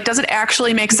need to, like, does it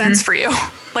actually make sense for you?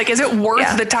 Like, is it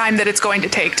worth the time that it's going to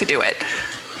take to do it?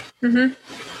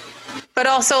 But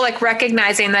also like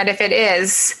recognizing that if it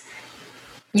is,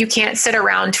 you can't sit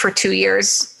around for 2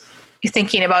 years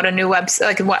thinking about a new website,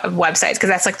 like websites, because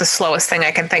that's like the slowest thing I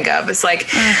can think of. It's like,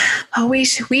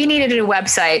 we needed a new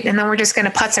website, and then we're just going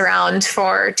to putz around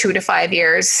for 2 to 5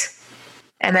 years,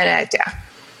 and then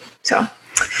so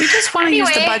We just want to use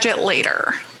the Anyway. budget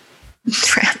later.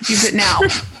 Use it now.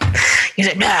 Use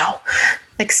it now.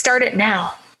 Like start it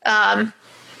now.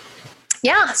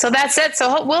 Yeah, so that's it.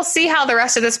 So we'll see how the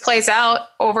rest of this plays out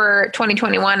over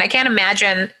 2021. I can't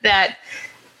imagine that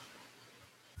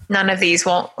none of these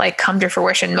won't like come to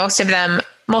fruition. Most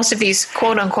of these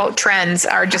quote unquote trends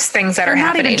are just things that are Not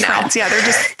happening even now. trends. Yeah, they're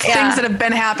just things that have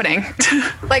been happening.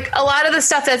 Like a lot of the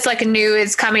stuff that's like new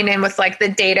is coming in with like the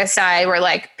data side, where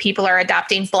like people are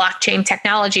adopting blockchain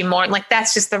technology more. Like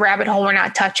that's just the rabbit hole we're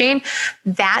not touching.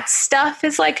 That stuff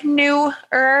is like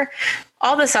newer.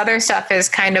 All this other stuff is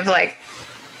kind of like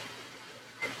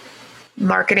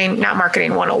not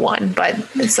marketing 101, but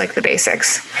it's like the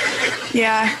basics.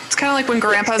 Yeah, it's kind of like when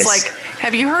Grandpa's like,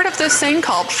 have you heard of this thing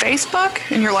called Facebook?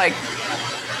 And you're like,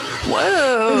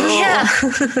 whoa. Yeah.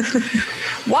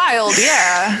 Wild.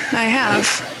 Yeah, I have.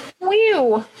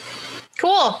 Whew.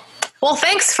 Cool. Well,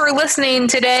 thanks for listening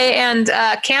today. And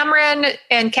Cameron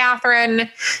and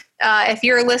Catherine, if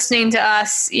you're listening to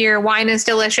us, your wine is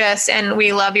delicious and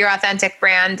we love your authentic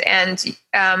brand. And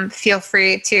feel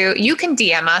free to, you can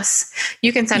DM us.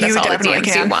 You can send us all the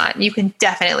DMs you want. You can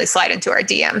definitely slide into our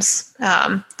DMs.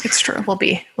 It's true.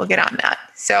 We'll get on that.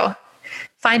 So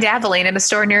find Aveline at a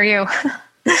store near you.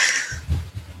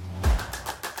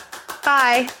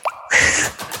 Bye.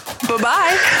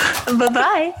 Bye-bye.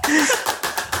 Bye-bye.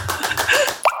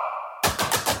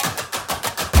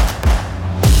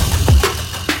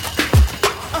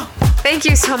 Thank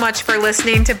you so much for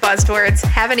listening to Buzzwords.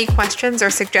 Have any questions or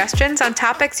suggestions on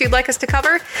topics you'd like us to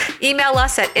cover? Email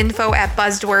us at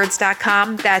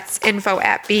info@buzzedwords.com. That's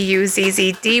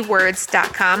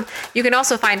info@BUZZDwords.com. You can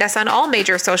also find us on all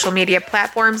major social media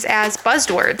platforms as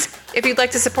Buzzwords. If you'd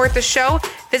like to support the show,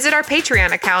 visit our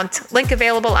Patreon account. Link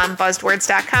available on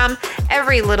buzzedwords.com.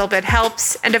 Every little bit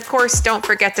helps. And of course, don't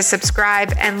forget to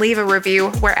subscribe and leave a review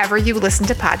wherever you listen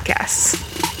to podcasts.